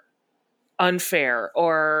are unfair,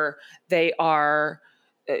 or they are,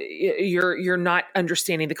 you're not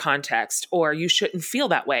understanding the context, or you shouldn't feel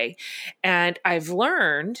that way. And I've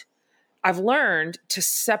learned to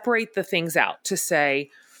separate the things out, to say,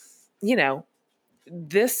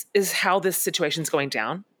 this is how this situation's going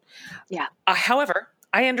down. Yeah. However,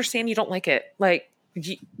 I understand you don't like it. Like,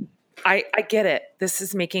 I get it. This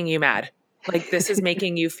is making you mad. Like, this is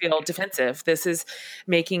making you feel defensive. This is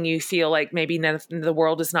making you feel like maybe the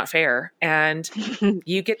world is not fair, and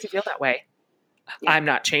you get to feel that way. Yeah. I'm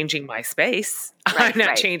not changing my space. I'm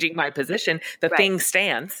not changing my position. The thing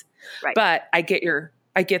stands. Right. But I get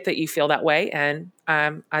that you feel that way, and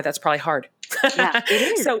that's probably hard. Yeah,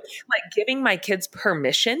 it is. So, like, giving my kids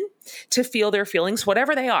permission to feel their feelings,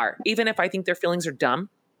 whatever they are, even if I think their feelings are dumb,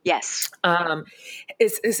 Yes. Um,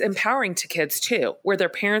 is empowering to kids too, where their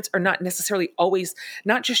parents are not necessarily always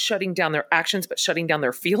not just shutting down their actions, but shutting down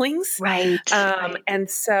their feelings. Right. Right. And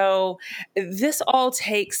so this all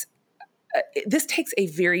takes this takes a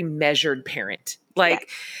very measured parent. Yes. Like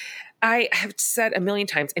I have said a million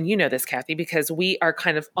times, and you know this, Kathy, because we are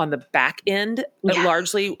kind of on the back end, Yeah.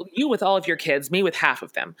 largely you with all of your kids, me with half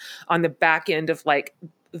of them, on the back end of like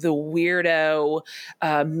the weirdo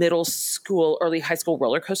middle school, early high school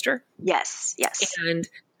roller coaster. Yes. Yes. And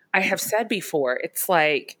I have said before, it's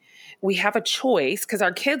like we have a choice because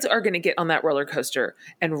our kids are going to get on that roller coaster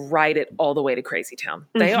and ride it all the way to Crazy Town.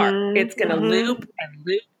 They are. It's going to loop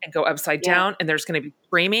and go upside Yeah. down, and there's going to be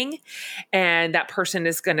screaming, and that person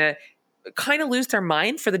is going to kind of lose their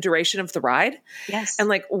mind for the duration of the ride. Yes. And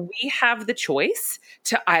like we have the choice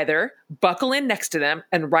to either buckle in next to them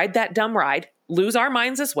and ride that dumb ride, lose our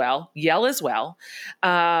minds as well, yell as well,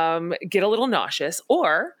 get a little nauseous,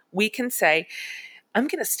 or we can say, I'm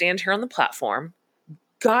going to stand here on the platform.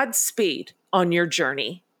 Godspeed on your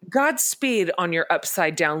journey. Godspeed on your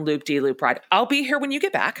upside down loop-de-loop ride. I'll be here when you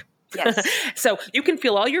get back. Yes. So you can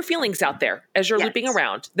feel all your feelings out there as you're Yes. looping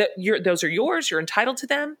around. Those are yours. You're entitled to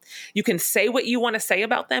them. You can say what you want to say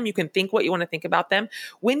about them. You can think what you want to think about them.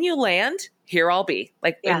 When you land, here I'll be,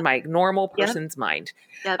 like in my normal person's mind.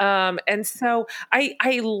 Yep. And so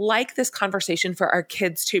I like this conversation for our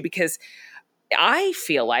kids too, because I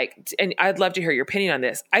feel like, and I'd love to hear your opinion on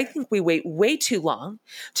this, I think we wait way too long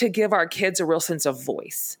to give our kids a real sense of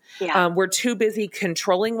voice. Yeah. We're too busy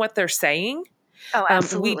controlling what they're saying. Oh,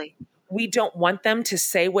 absolutely. We don't want them to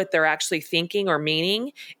say what they're actually thinking or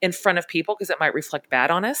meaning in front of people because it might reflect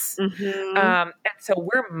bad on us. And so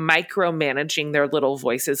we're micromanaging their little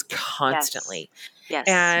voices constantly. Yes.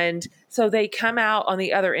 And so they come out on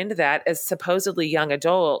the other end of that as supposedly young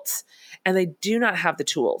adults, and they do not have the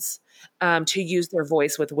tools to use their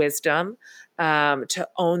voice with wisdom, to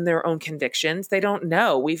own their own convictions. They don't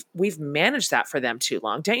know. We've managed that for them too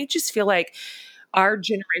long. Don't you just feel like our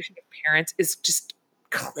generation of parents is just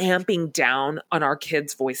clamping down on our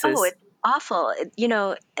kids' voices? Oh, it's awful.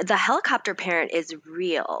 The helicopter parent is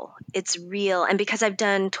real. It's real. And because I've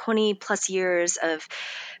done 20 plus years of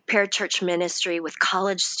parachurch ministry with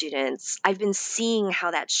college students, I've been seeing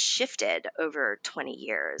how that's shifted over 20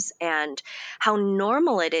 years and how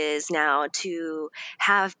normal it is now to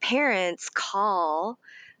have parents call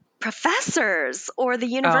professors or the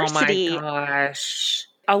university. Oh my gosh.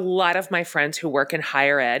 A lot of my friends who work in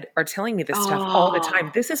higher ed are telling me this stuff all the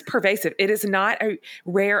time. This is pervasive. It is not a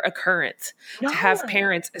rare occurrence to have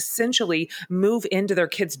parents essentially move into their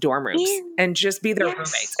kids' dorm rooms and just be their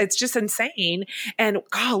roommates. It's just insane. And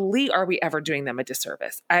golly, are we ever doing them a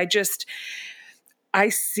disservice? I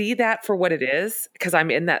see that for what it is because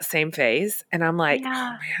I'm in that same phase. And I'm like, oh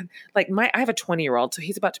man, like I have a 20-year-old, so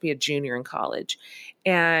he's about to be a junior in college.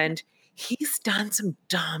 And he's done some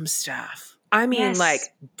dumb stuff. I mean, like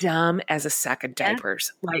dumb as a sack of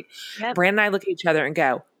diapers. Like Brandon and I look at each other and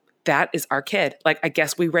go, that is our kid. Like, I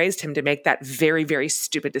guess we raised him to make that very, very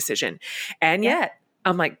stupid decision. And yet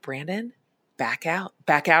I'm like, Brandon, back out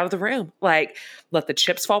of the room. Like, let the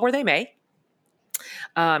chips fall where they may.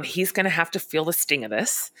 He's going to have to feel the sting of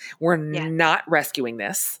this. We're not rescuing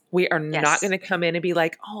this. We are not going to come in and be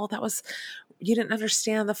like, oh, you didn't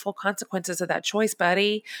understand the full consequences of that choice,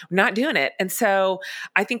 buddy. I'm not doing it. And so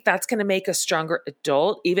I think that's going to make a stronger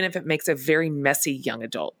adult, even if it makes a very messy young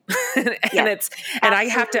adult. And I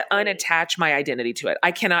have to unattach my identity to it.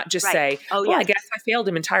 I cannot just say, I guess I failed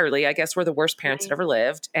him entirely. I guess we're the worst parents that ever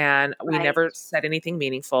lived. And we never said anything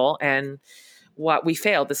meaningful. And what we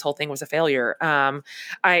failed, this whole thing was a failure.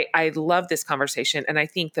 I love this conversation. And I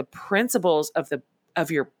think the principles of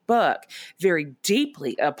your book very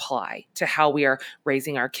deeply apply to how we are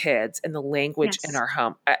raising our kids and the language in our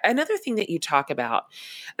home. Another thing that you talk about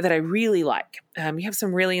that I really like, you have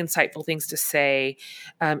some really insightful things to say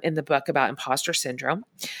in the book about imposter syndrome.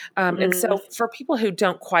 And so for people who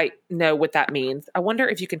don't quite know what that means, I wonder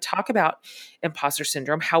if you can talk about imposter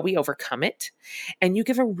syndrome, how we overcome it. And you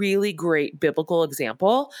give a really great biblical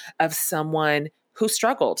example of someone who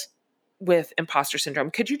struggled with imposter syndrome.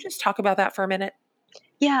 Could you just talk about that for a minute?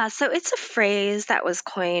 Yeah, so it's a phrase that was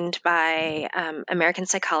coined by American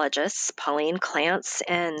psychologists Pauline Clance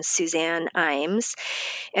and Suzanne Imes,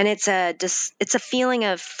 and it's a feeling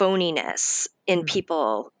of phoniness in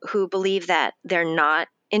people who believe that they're not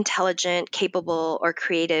intelligent, capable, or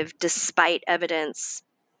creative despite evidence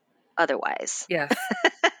otherwise. Yes.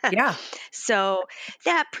 Yeah, So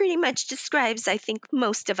that pretty much describes, I think,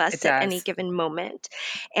 most of it us at any does. given moment.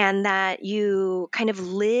 And that you kind of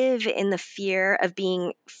live in the fear of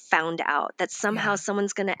being found out, that somehow Yeah.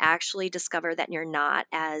 someone's going to actually discover that you're not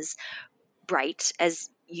as bright as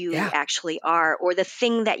you Yeah. actually are, or the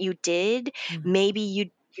thing that you did, Mm, maybe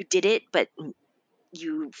you did it, but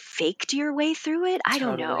you faked your way through it. I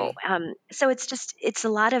don't know. totally. So it's a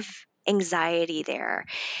lot of anxiety there.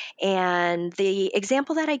 And the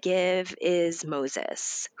example that I give is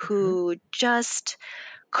Moses, Mhm. who just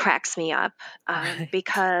cracks me up Right.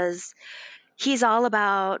 because he's all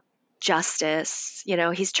about justice.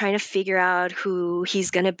 He's trying to figure out who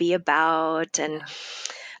he's going to be about, and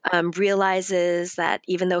Yeah. realizes that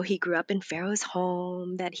even though he grew up in Pharaoh's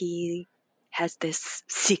home, that he has this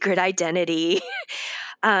secret identity.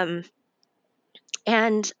 um,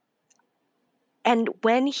 and and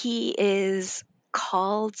when he is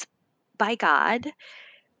called by God,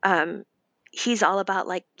 um, he's all about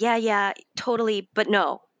like, yeah, yeah, totally, but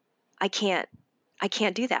no, I can't, I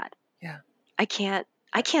can't do that. Yeah. I can't,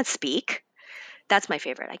 I can't speak. That's my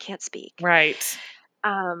favorite. I can't speak. Right.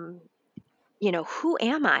 Um, who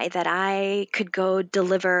am I that I could go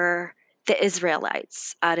deliver the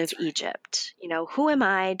Israelites out of That's right. Egypt? Who am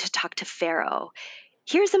I to talk to Pharaoh?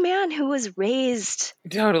 Here's a man who was raised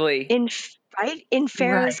Totally. in right in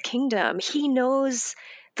Pharaoh's Right. kingdom. He knows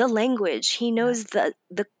the language. He Yeah. knows the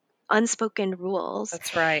unspoken rules.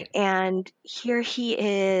 That's right. And here he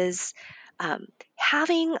is, um,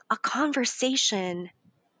 having a conversation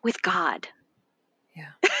with God,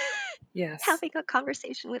 Yeah. Yes. having a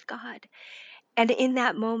conversation with God. And in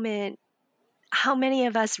that moment, how many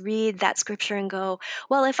of us read that scripture and go,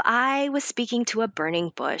 well, if I was speaking to a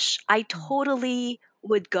burning bush, I Mm. totally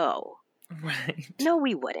would go. Right. No,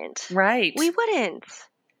 we wouldn't. We Right. wouldn't.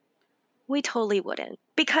 We totally wouldn't,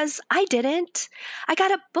 because I didn't. I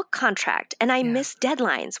got a book contract and I Yeah. missed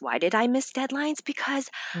deadlines. Why did I miss deadlines? Because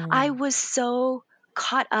I Mm. was so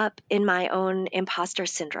caught up in my own imposter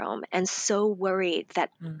syndrome and so worried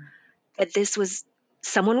Mm. that this was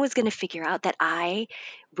someone was going to figure out that I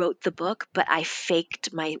wrote the book, but I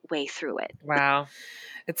faked my way through it. Wow.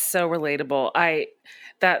 It's so relatable.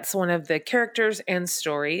 That's one of the characters and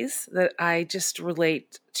stories that I just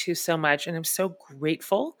relate to so much. And I'm so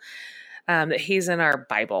grateful that he's in our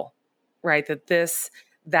Bible, right?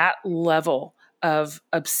 That level of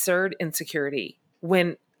absurd insecurity,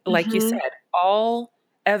 when, like you Mm-hmm. said, all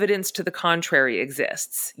evidence to the contrary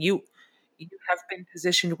exists. You have been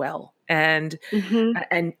positioned well, Mm-hmm.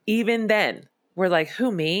 and even then, we're like,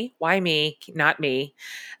 who, me? Why me? Not me.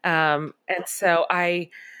 And so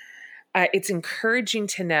it's encouraging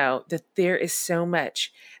to know that there is so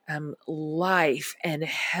much life and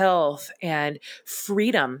health and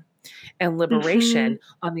freedom and Mm-hmm. liberation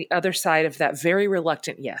on the other side of that very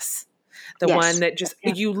reluctant yes. The one Yes. that just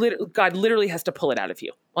Yep. God literally has to pull it out of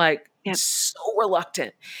you, like Yep. so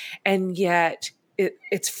reluctant, and yet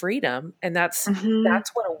it's freedom, and Mm-hmm.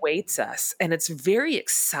 that's what awaits us, and it's very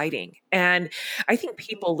exciting. And I think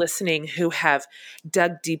people listening who have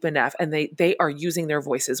dug deep enough, and they are using their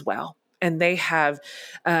voices well, and they have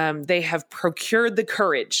procured the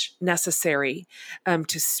courage necessary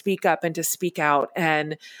to speak up and to speak out,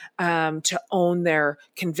 and to own their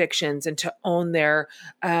convictions and to own their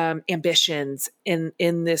ambitions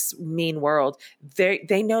in this mean world.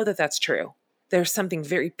 They know that that's true. There's something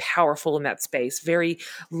very powerful in that space, very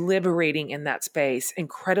liberating in that space,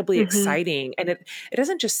 incredibly Mm-hmm. exciting. And it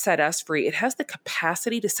doesn't just set us free, it has the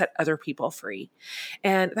capacity to set other people free.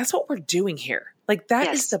 And that's what we're doing here. Like,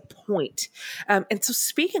 that is Yes. the point. And so,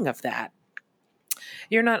 speaking of that,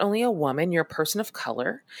 you're not only a woman, you're a person of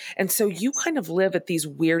color. And so you kind of live at these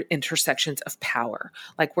weird intersections of power,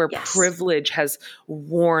 like where Yes. privilege has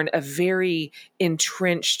worn a very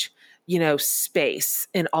entrenched, space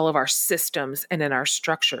in all of our systems and in our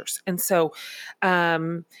structures. And so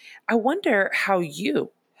um, I wonder how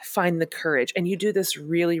you find the courage, and you do this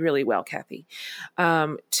really, really well, Kathy,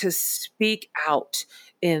 to speak out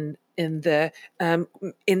in the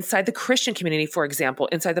inside the Christian community, for example,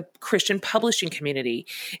 inside the Christian publishing community,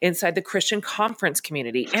 inside the Christian conference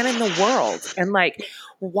community, and in the world. And like,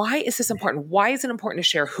 why is this important? Why is it important to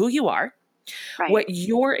share who you are, Right. what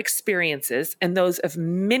your experiences and those of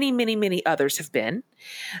many, many, many others have been,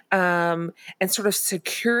 and sort of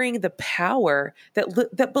securing the power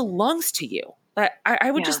that belongs to you? I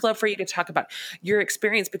would Yeah. just love for you to talk about your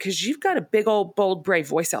experience, because you've got a big old bold brave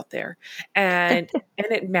voice out there, and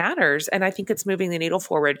it matters, and I think it's moving the needle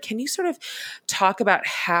forward. Can you sort of talk about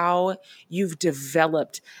how you've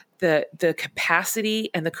developed the capacity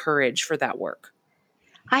and the courage for that work?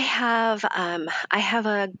 I have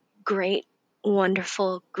a great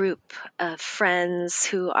wonderful group of friends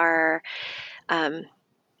who are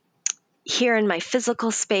here in my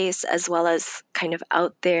physical space as well as kind of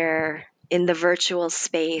out there in the virtual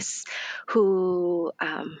space who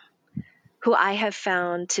I have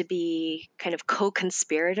found to be kind of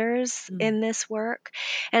co-conspirators in this work.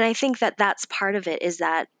 And I think that that's part of it, is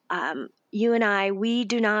that you and I, we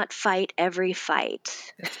do not fight every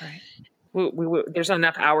fight. That's right. There's not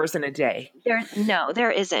enough hours in a day.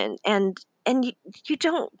 There isn't. And you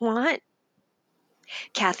don't want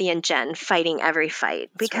Kathy and Jen fighting every fight,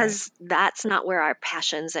 because that's not where our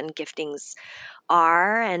passions and giftings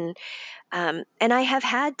are. And I have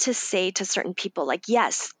had to say to certain people, like,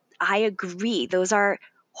 yes, I agree, those are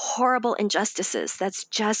horrible injustices. That's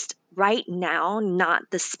just right now not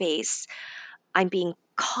the space I'm being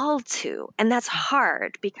called to. And that's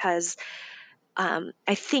hard, because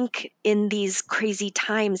I think in these crazy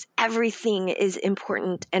times, everything is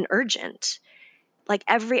important and urgent. Like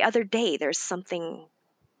every other day, there's something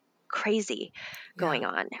crazy going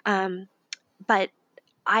on. But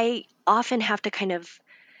I often have to kind of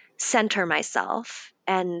center myself.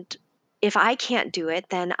 And if I can't do it,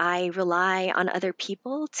 then I rely on other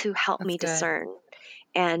people to help me discern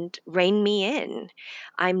and rein me in.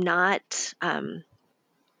 I'm not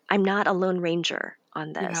a lone ranger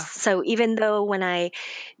on this. Yeah. So even though when I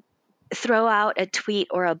throw out a tweet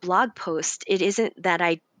or a blog post, it isn't that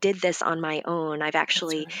I did this on my own. I've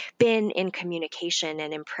actually been in communication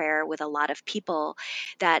and in prayer with a lot of people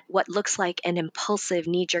that what looks like an impulsive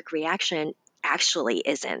knee-jerk reaction actually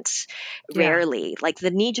isn't. Rarely. Like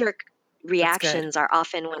the knee-jerk reactions are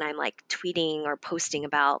often when I'm like tweeting or posting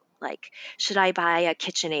about, like, should I buy a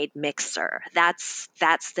KitchenAid mixer? That's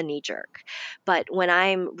the knee-jerk. But when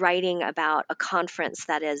I'm writing about a conference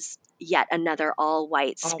that is yet another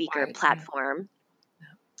all-white speaker platform,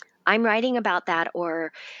 I'm writing about that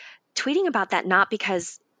or tweeting about that not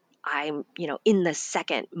because I'm, in the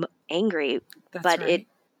second angry, but it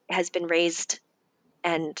has been raised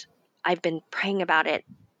and I've been praying about it.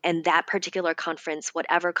 And that particular conference,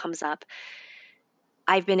 whatever comes up,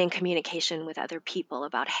 I've been in communication with other people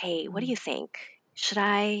about, hey, what do you think? Should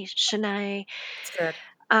I? Shouldn't I? That's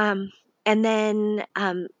good. And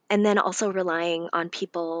then also relying on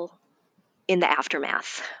people in the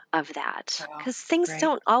aftermath of that, because things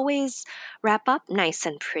don't always wrap up nice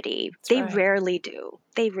and pretty. They rarely do.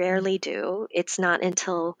 It's not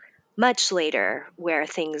until much later where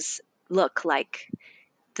things look like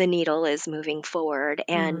the needle is moving forward.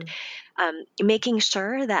 And making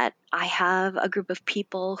sure that I have a group of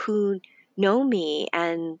people who know me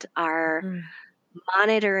and are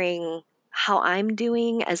monitoring how I'm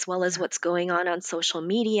doing, as well as what's going on social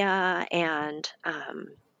media, and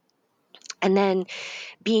then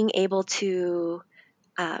being able to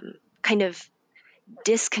kind of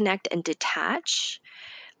disconnect and detach,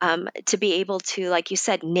 to be able to, like you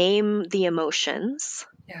said, name the emotions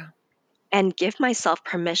and give myself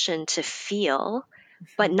permission to feel,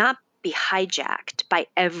 but not be hijacked by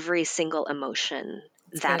every single emotion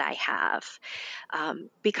that I have.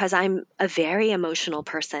 Because I'm a very emotional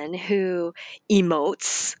person who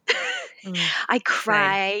emotes. I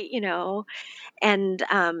cry, and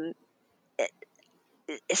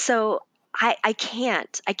so I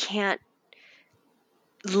can't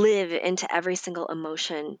live into every single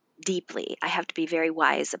emotion deeply. I have to be very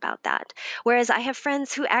wise about that. Whereas I have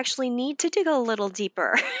friends who actually need to dig a little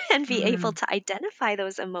deeper and be able to identify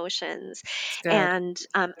those emotions and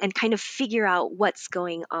kind of figure out what's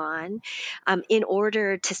going on, in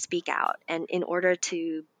order to speak out and in order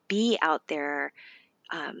to be out there,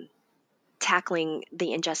 tackling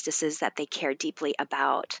the injustices that they care deeply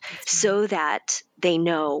about, so that they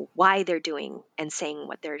know why they're doing and saying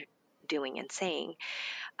what they're doing and saying.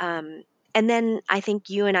 And then I think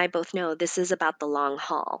you and I both know this is about the long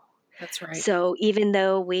haul. That's right. So even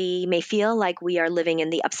though we may feel like we are living in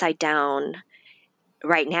the upside down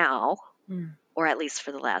right now, or at least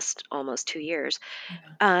for the last almost 2 years,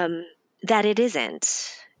 that it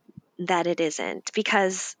isn't.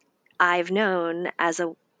 Because I've known as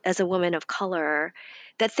a woman of color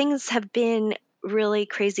that things have been really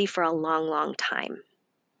crazy for a long, long time.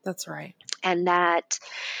 That's right. And that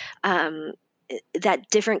that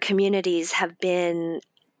different communities have been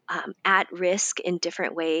at risk in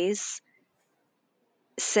different ways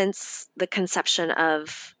since the conception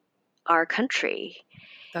of our country.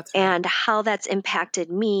 That's right. And how that's impacted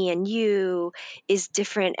me and you is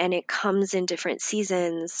different, and it comes in different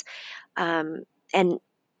seasons. And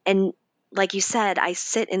like you said, I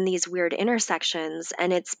sit in these weird intersections,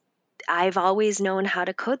 and I've always known how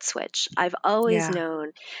to code switch. I've always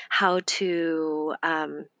known how to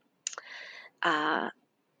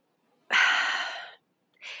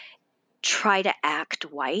try to act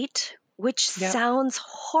white, which Yep. sounds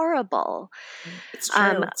horrible. It's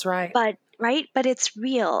true. It's right. But it's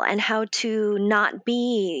real, and how to not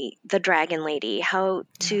be the dragon lady, how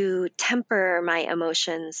to temper my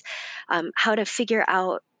emotions, how to figure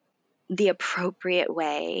out the appropriate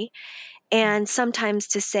way, and sometimes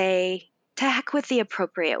to say, to heck with the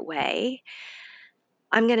appropriate way.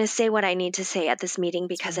 I'm going to say what I need to say at this meeting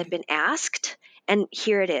because I've been asked, and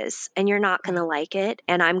here it is, and you're not going to like it,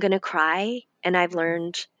 and I'm going to cry, and I've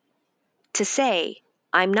learned to say,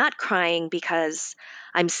 I'm not crying because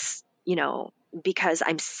I'm, because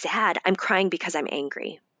I'm sad. I'm crying because I'm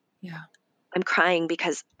angry. Yeah. I'm crying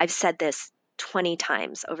because I've said this 20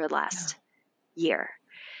 times over the last year.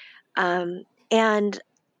 And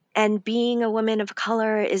being a woman of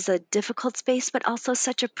color is a difficult space, but also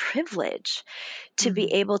such a privilege to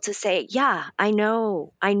be able to say, yeah, I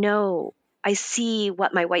know, I see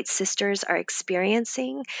what my white sisters are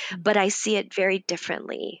experiencing, but I see it very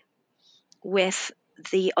differently with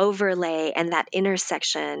the overlay and that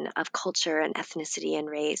intersection of culture and ethnicity and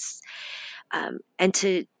race. And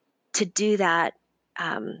to do that,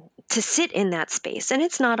 to sit in that space. And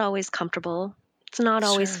it's not always comfortable. It's not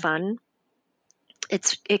always fun.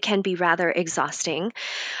 It can be rather exhausting.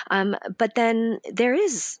 But then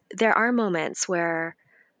there are moments where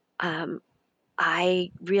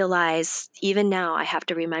I realize, even now, I have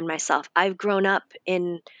to remind myself, I've grown up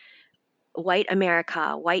in white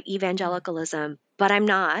America, white evangelicalism, but I'm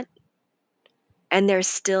not. And there's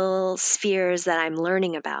still spheres that I'm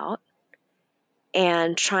learning about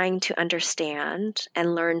and trying to understand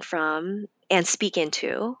and learn from and speak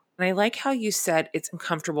into. And I like how you said it's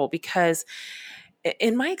uncomfortable because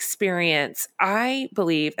in my experience, I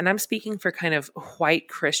believe, and I'm speaking for kind of white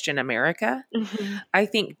Christian America, I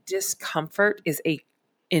think discomfort is a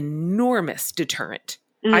enormous deterrent.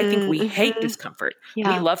 I think we hate discomfort.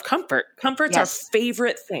 Yeah. We love comfort. Comfort's our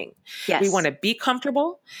favorite thing. Yes. We want to be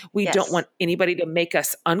comfortable. We don't want anybody to make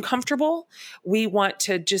us uncomfortable. We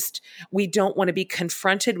don't want to be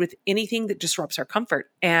confronted with anything that disrupts our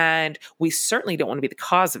comfort. And we certainly don't want to be the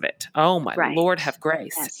cause of it. Oh my Lord, have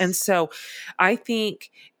grace. Yes. And so I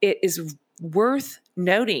think it is worth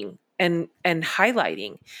noting and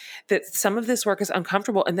highlighting that some of this work is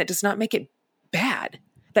uncomfortable, and that does not make it bad.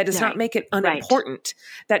 That does not make it unimportant.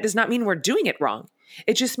 That does not mean we're doing it wrong.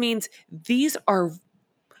 It just means these are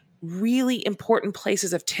really important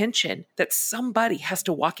places of tension that somebody has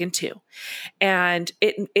to walk into. And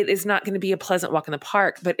it is not going to be a pleasant walk in the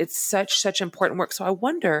park, but it's such important work. So I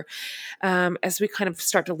wonder, as we kind of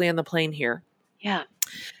start to land the plane here,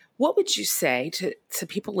 what would you say to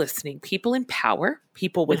people listening, people in power,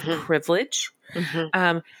 people with privilege?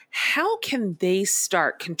 How can they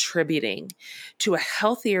start contributing to a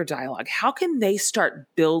healthier dialogue? How can they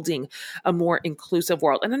start building a more inclusive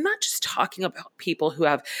world? And I'm not just talking about people who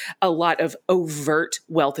have a lot of overt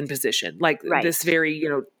wealth and position, like this very,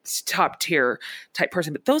 top tier type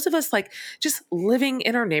person, but those of us like just living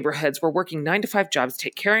in our neighborhoods, we're working 9-to-5 jobs,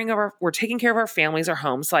 we're taking care of our families, our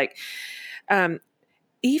homes, like,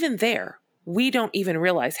 even there, we don't even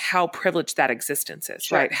realize how privileged that existence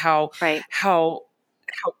is, right? How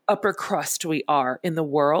upper crust we are in the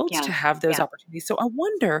world to have those opportunities. So I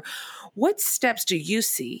wonder, what steps do you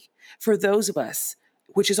see for those of us,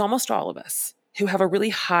 which is almost all of us, who have a really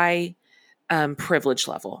high privilege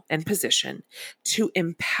level and position, to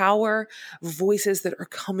empower voices that are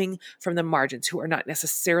coming from the margins, who are not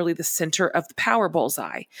necessarily the center of the power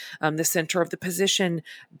bullseye, the center of the position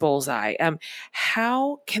bullseye?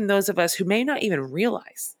 How can those of us who may not even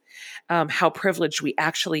realize how privileged we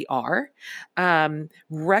actually are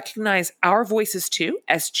recognize our voices too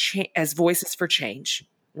as voices for change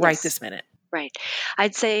this minute? Right.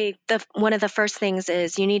 I'd say one of the first things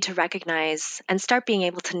is you need to recognize and start being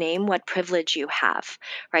able to name what privilege you have,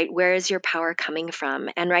 right? Where is your power coming from?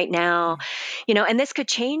 And right now, and this could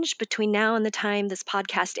change between now and the time this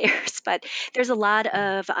podcast airs, but there's a lot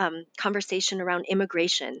of conversation around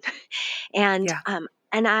immigration. And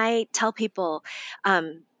I tell people,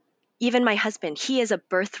 even my husband, he is a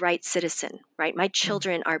birthright citizen, right? My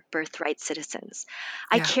children are birthright citizens.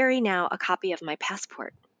 I carry now a copy of my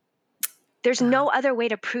passport. There's no other way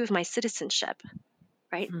to prove my citizenship,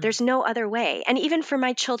 right? There's no other way. And even for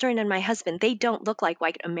my children and my husband, they don't look like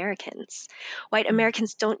white Americans. White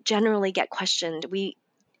Americans don't generally get questioned.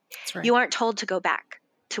 You aren't told to go back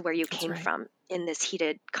to where you came from in this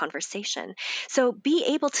heated conversation. So be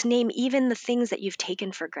able to name even the things that you've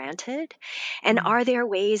taken for granted. And are there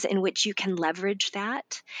ways in which you can leverage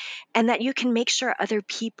that, and that you can make sure other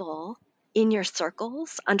people in your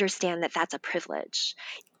circles understand that that's a privilege?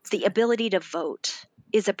 The ability to vote,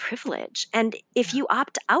 is a privilege. And if you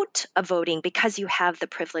opt out of voting because you have the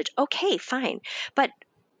privilege, okay, fine. But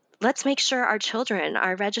let's make sure our children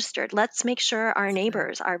are registered. Let's make sure our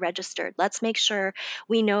neighbors are registered. Let's make sure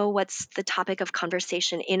we know what's the topic of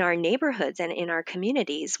conversation in our neighborhoods and in our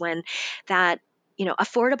communities when that,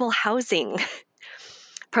 affordable housing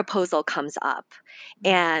proposal comes up.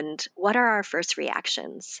 And what are our first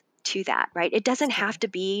reactions to that, right? It doesn't have to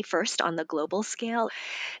be first on the global scale.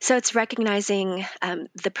 So it's recognizing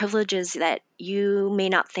the privileges that you may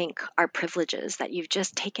not think are privileges, that you've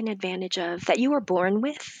just taken advantage of, that you were born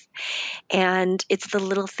with. And it's the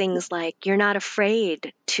little things like you're not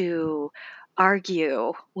afraid to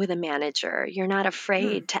argue with a manager. You're not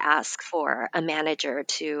afraid to ask for a manager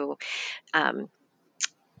to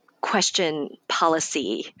question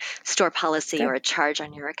policy, store policy, or a charge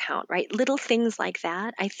on your account, right? Little things like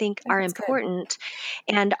that, I think, are important.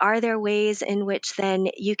 And are there ways in which then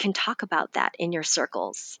you can talk about that in your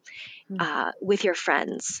circles with your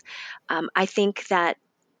friends? I think that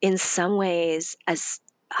in some ways, as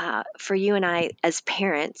for you and I as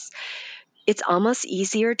parents, it's almost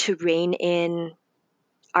easier to rein in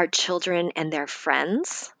our children and their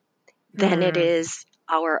friends than it is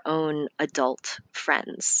our own adult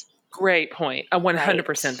friends. Great point.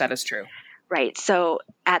 100% that is true. Right. So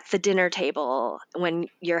at the dinner table, when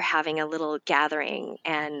you're having a little gathering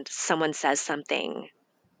and someone says something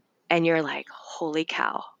and you're like, holy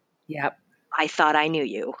cow. Yep. I thought I knew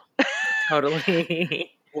you.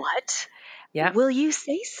 Totally. What? Yeah. Will you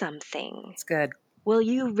say something? It's good. Will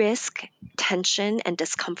you risk tension and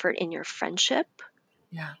discomfort in your friendship?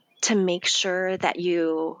 Yeah. To make sure that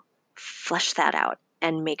you flesh that out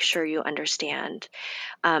and make sure you understand.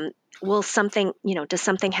 Will something, does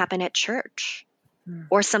something happen at church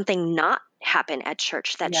or something not happen at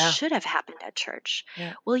church that should have happened at church?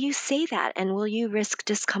 Yeah. Will you say that, and will you risk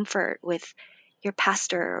discomfort with your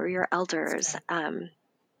pastor or your elders,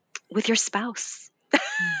 with your spouse,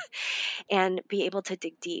 and be able to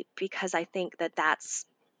dig deep? Because I think that that's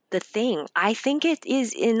the thing. I think it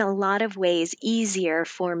is in a lot of ways easier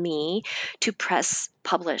for me to press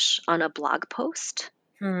publish on a blog post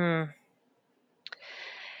than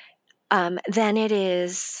it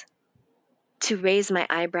is to raise my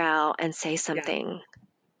eyebrow and say something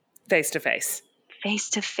face to face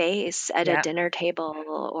at a dinner table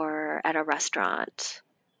or at a restaurant.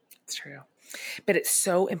 It's true. But it's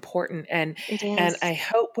so important. And it is. And I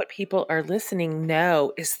hope what people are listening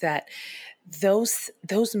know is that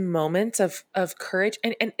those moments of courage,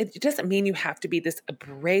 and it doesn't mean you have to be this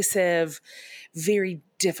abrasive, very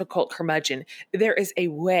difficult curmudgeon. There is a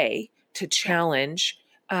way to challenge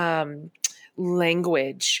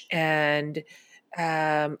language and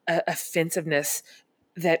offensiveness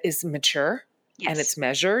that is mature, and it's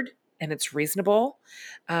measured, and it's reasonable,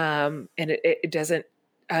 and it doesn't.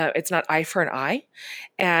 It's not eye for an eye.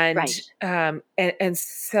 And, and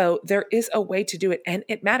so there is a way to do it, and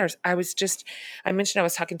it matters. I mentioned I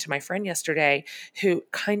was talking to my friend yesterday who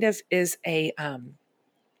kind of is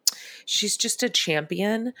she's just a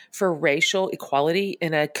champion for racial equality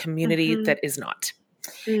in a community that is not.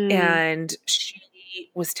 And she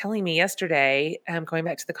was telling me yesterday, going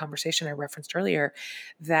back to the conversation I referenced earlier,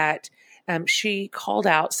 that she called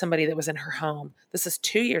out somebody that was in her home. This is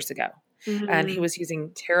 2 years ago. And he was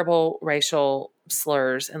using terrible racial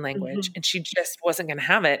slurs and language, and she just wasn't going to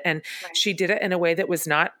have it. And she did it in a way that was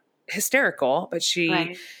not hysterical, but she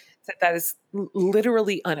said that is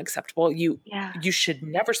literally unacceptable. You should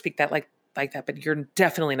never speak that like that, but you're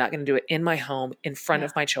definitely not going to do it in my home, in front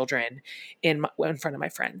of my children, in front of my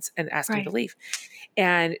friends, and ask me to leave.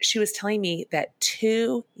 And she was telling me that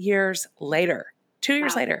 2 years later,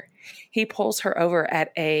 he pulls her over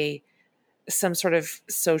at some sort of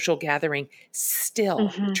social gathering, still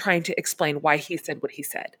trying to explain why he said what he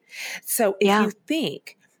said. So if you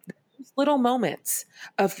think those little moments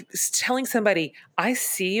of telling somebody, I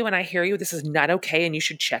see you and I hear you, this is not okay, and you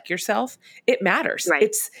should check yourself, it matters. It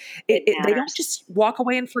matters. They don't just walk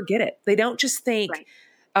away and forget it. They don't just think,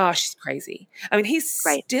 oh, she's crazy. I mean, he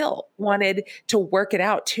still wanted to work it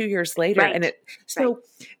out 2 years later. And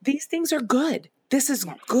these things are good. This is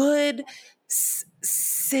good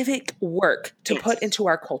civic work to put into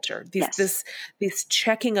our culture, this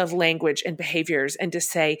checking of language and behaviors, and to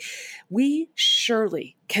say, we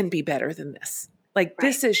surely can be better than this. Like,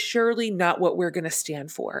 this is surely not what we're going to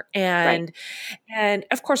stand for. And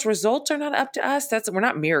of course, results are not up to us. We're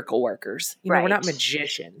not miracle workers. We're not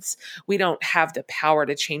magicians. We don't have the power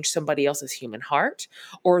to change somebody else's human heart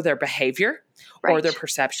or their behavior or their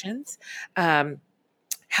perceptions.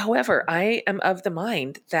 However, I am of the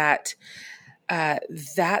mind that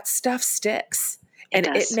that stuff sticks. And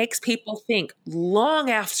it does. makes people think long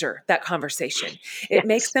after that conversation. It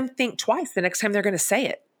makes Yes. them think twice the next time they're going to say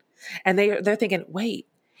it. And they're thinking, wait,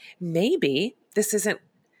 maybe this isn't,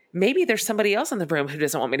 maybe there's somebody else in the room who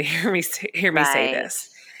doesn't want me to hear me say Right. this.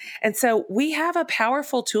 And so we have a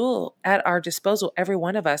powerful tool at our disposal, every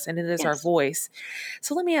one of us, and it is our Yes. voice.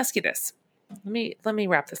 So let me ask you this. Let me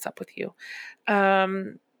wrap this up with you.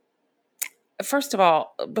 First of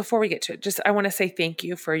all, before we get to it, I want to say thank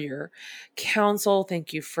you for your counsel.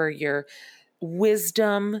 Thank you for your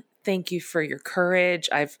wisdom. Thank you for your courage.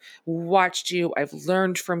 I've watched you. I've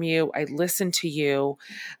learned from you. I listen to you.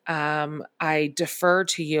 I defer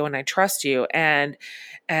to you, and I trust you. And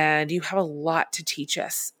you have a lot to teach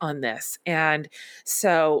us on this. And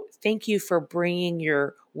so, thank you for bringing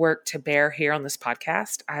your work to bear here on this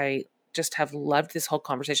podcast. I just have loved this whole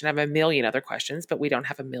conversation. I have a million other questions, but we don't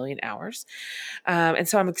have a million hours. And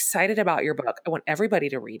so I'm excited about your book. I want everybody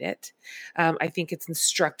to read it. I think it's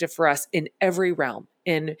instructive for us in every realm,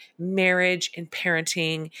 in marriage, in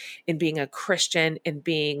parenting, in being a Christian, in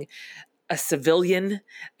being a civilian,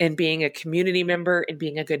 in being a community member, in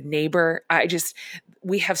being a good neighbor.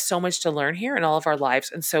 We have so much to learn here in all of our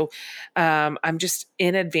lives. And so I'm just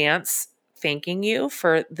in advance thanking you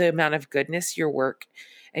for the amount of goodness your work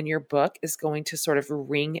and your book is going to sort of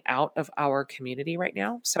ring out of our community right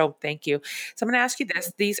now. So thank you. So I'm going to ask you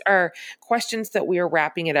this. These are questions that we are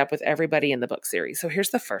wrapping it up with everybody in the book series. So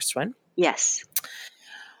here's the first one. Yes.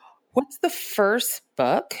 What's the first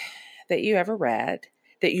book that you ever read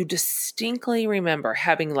that you distinctly remember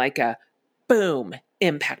having like a boom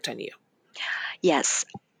impact on you? Yes.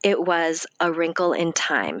 It was A Wrinkle in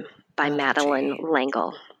Time by Oh, Madeleine gee.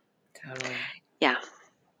 L'Engle. Totally. Yeah.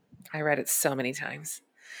 I read it so many times.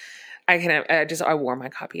 I wore my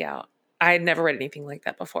copy out. I had never read anything like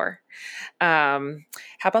that before. How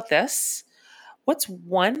about this? What's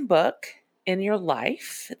one book in your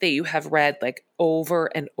life that you have read like over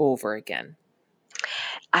and over again?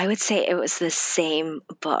 I would say it was the same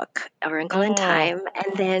book, A Wrinkle in Oh, Time.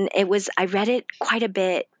 And then I read it quite a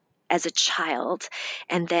bit as a child,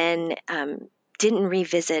 and then didn't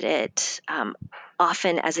revisit it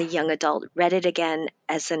often as a young adult, read it again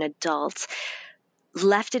as an adult,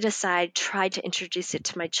 left it aside, tried to introduce it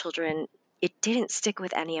to my children. It didn't stick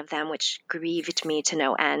with any of them, which grieved me to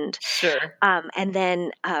no end. sure. And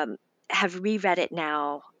then have reread it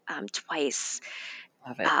now twice,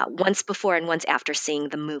 Love it. once before and once after seeing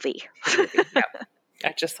the movie. Yep.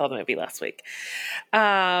 I just saw the movie last week.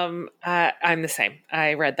 I'm the same.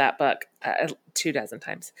 I read that book 24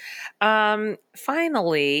 times.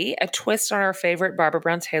 Finally, a twist on our favorite Barbara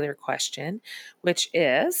Brown Taylor question, which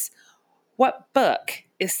is, what book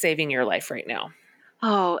is saving your life right now?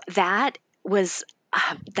 Oh, that is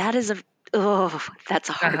that's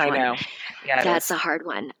a hard I one. know. Yeah, it That's is. a hard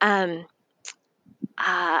one.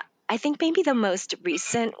 I think maybe the most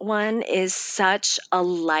recent one is such a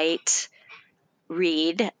light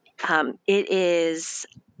read. It is,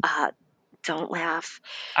 don't laugh,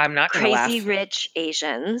 I'm not going to Crazy laugh. Rich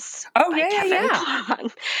Asians Oh, by yeah, yeah, Kevin yeah.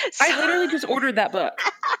 Kwan. I literally just ordered that book.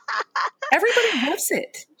 Everybody loves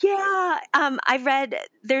it. Yeah,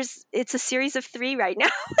 it's a series of 3 right now.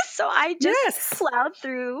 So I just Yes. plowed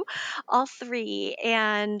through all 3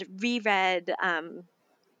 and reread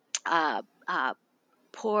uh, uh,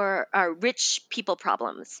 Poor or Rich People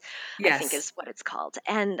Problems, I think Yes. is what it's called.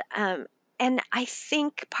 And I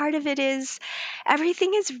think part of it is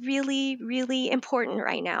everything is really, really important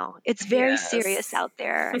right now. It's very serious Yes. out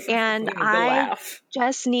there. And We need to I laugh.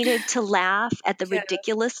 just needed to laugh at the Yeah,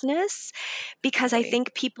 ridiculousness, because I totally.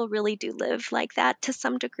 think people really do live like that to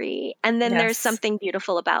some degree. And then there's Yes, something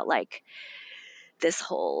beautiful about like this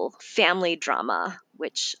whole family drama,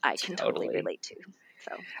 which I can totally totally. relate to.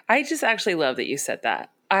 So I just actually love that you said that.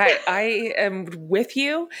 I am with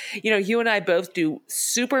you. You know, you and I both do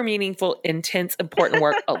super meaningful, intense, important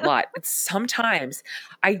work a lot. But sometimes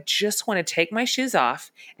I just want to take my shoes off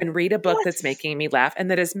and read a book that's yes, making me laugh and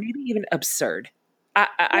that is maybe even absurd. I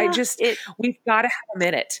yeah, just, we've got to have a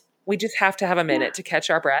minute. We just have to have a yeah, minute to catch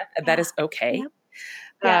our breath. And that yeah, is okay. yep,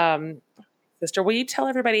 yeah. Sister, will you tell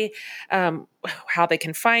everybody how they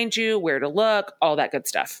can find you, where to look, all that good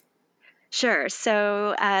stuff? Sure.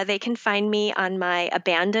 So they can find me on my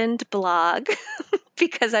abandoned blog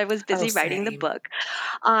because I was Oh, busy writing the same. book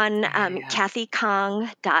on Yeah.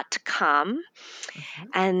 kathykhang.com. Mhm.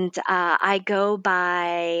 And I go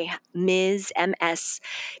by Ms. MS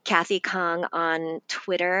Kathy Khang on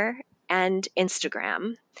Twitter and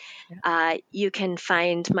Instagram. Yeah. You can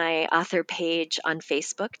find my author page on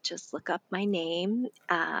Facebook. Just look up my name.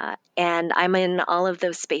 And I'm in all of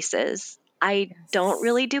those spaces. I don't Yes.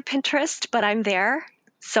 really do Pinterest, but I'm there.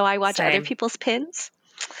 So I watch other Same. people's pins.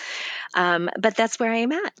 But that's where I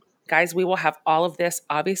am at. Guys, we will have all of this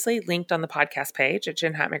obviously linked on the podcast page at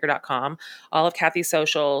jenhatmaker.com, all of Kathy's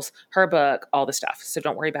socials, her book, all the stuff. So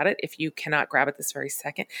don't worry about it if you cannot grab it this very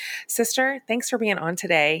second. Sister, thanks for being on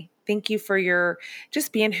today. Thank you for your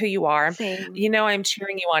just being who you are. Same. You know, I'm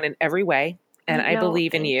cheering you on in every way. And I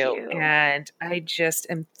believe in you. And I just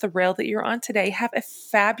am thrilled that you're on today. Have a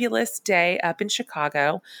fabulous day up in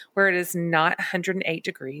Chicago where it is not 108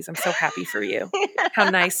 degrees. I'm so happy for you. How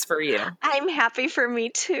nice for you. I'm happy for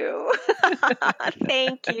me too.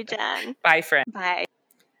 Thank you, Jen. Bye, friend. Bye.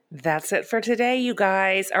 That's it for today, you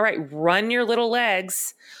guys. All right, run your little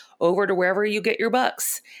legs over to wherever you get your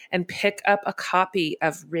books and pick up a copy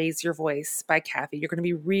of Raise Your Voice by Kathy. You're going to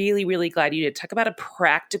be really, really glad you did. Talk about a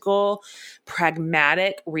practical,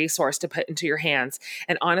 pragmatic resource to put into your hands.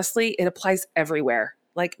 And honestly, it applies everywhere,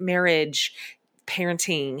 like marriage,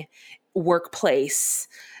 parenting, workplace,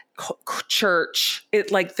 church.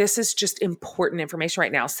 This is just important information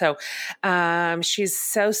right now. So she's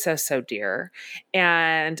so dear.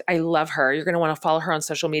 And I love her. You're going to want to follow her on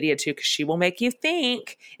social media too, because she will make you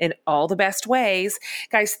think in all the best ways.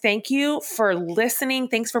 Guys, thank you for listening.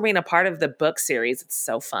 Thanks for being a part of the book series. It's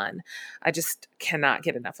so fun. I just cannot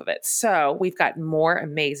get enough of it. So we've got more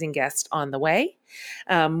amazing guests on the way.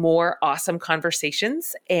 More awesome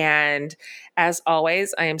conversations. And as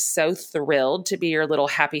always, I am so thrilled to be your little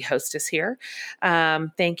happy hostess here.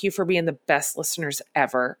 Thank you for being the best listeners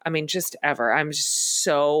ever. I mean, just ever. I'm just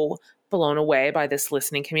so blown away by this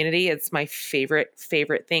listening community. It's my favorite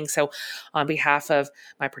thing. So on behalf of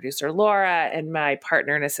my producer, Laura, and my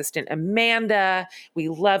partner and assistant, Amanda, we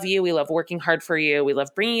love you. We love working hard for you. We love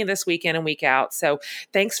bringing you this week in and week out. So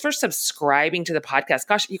thanks for subscribing to the podcast.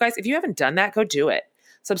 Gosh, you guys, if you haven't done that, go do it.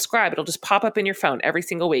 Subscribe. It'll just pop up in your phone every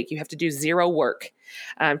single week. You have to do zero work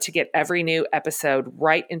to get every new episode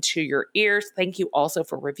right into your ears. Thank you also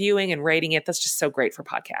for reviewing and rating it. That's just so great for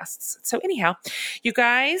podcasts. So anyhow, you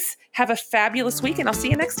guys have a fabulous week and I'll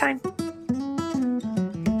see you next time.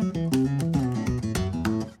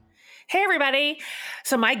 Hey, everybody.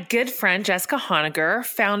 So my good friend, Jessica Honegger,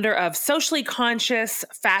 founder of socially conscious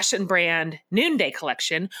fashion brand Noonday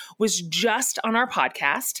Collection, was just on our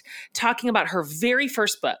podcast talking about her very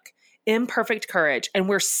first book, Imperfect Courage. And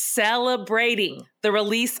we're celebrating the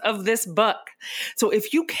release of this book. So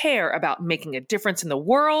if you care about making a difference in the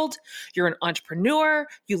world, you're an entrepreneur,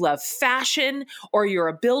 you love fashion, or you're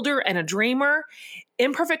a builder and a dreamer,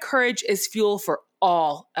 Imperfect Courage is fuel for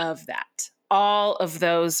all of that. All of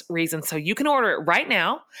those reasons. So you can order it right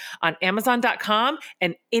now on Amazon.com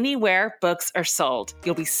and anywhere books are sold.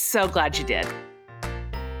 You'll be so glad you did.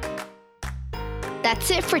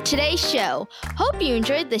 That's it for today's show. Hope you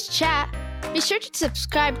enjoyed this chat. Be sure to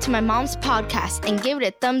subscribe to my mom's podcast and give it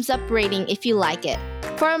a thumbs up rating if you like it.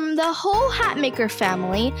 From the whole Hatmaker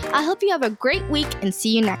family, I hope you have a great week and see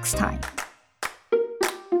you next time.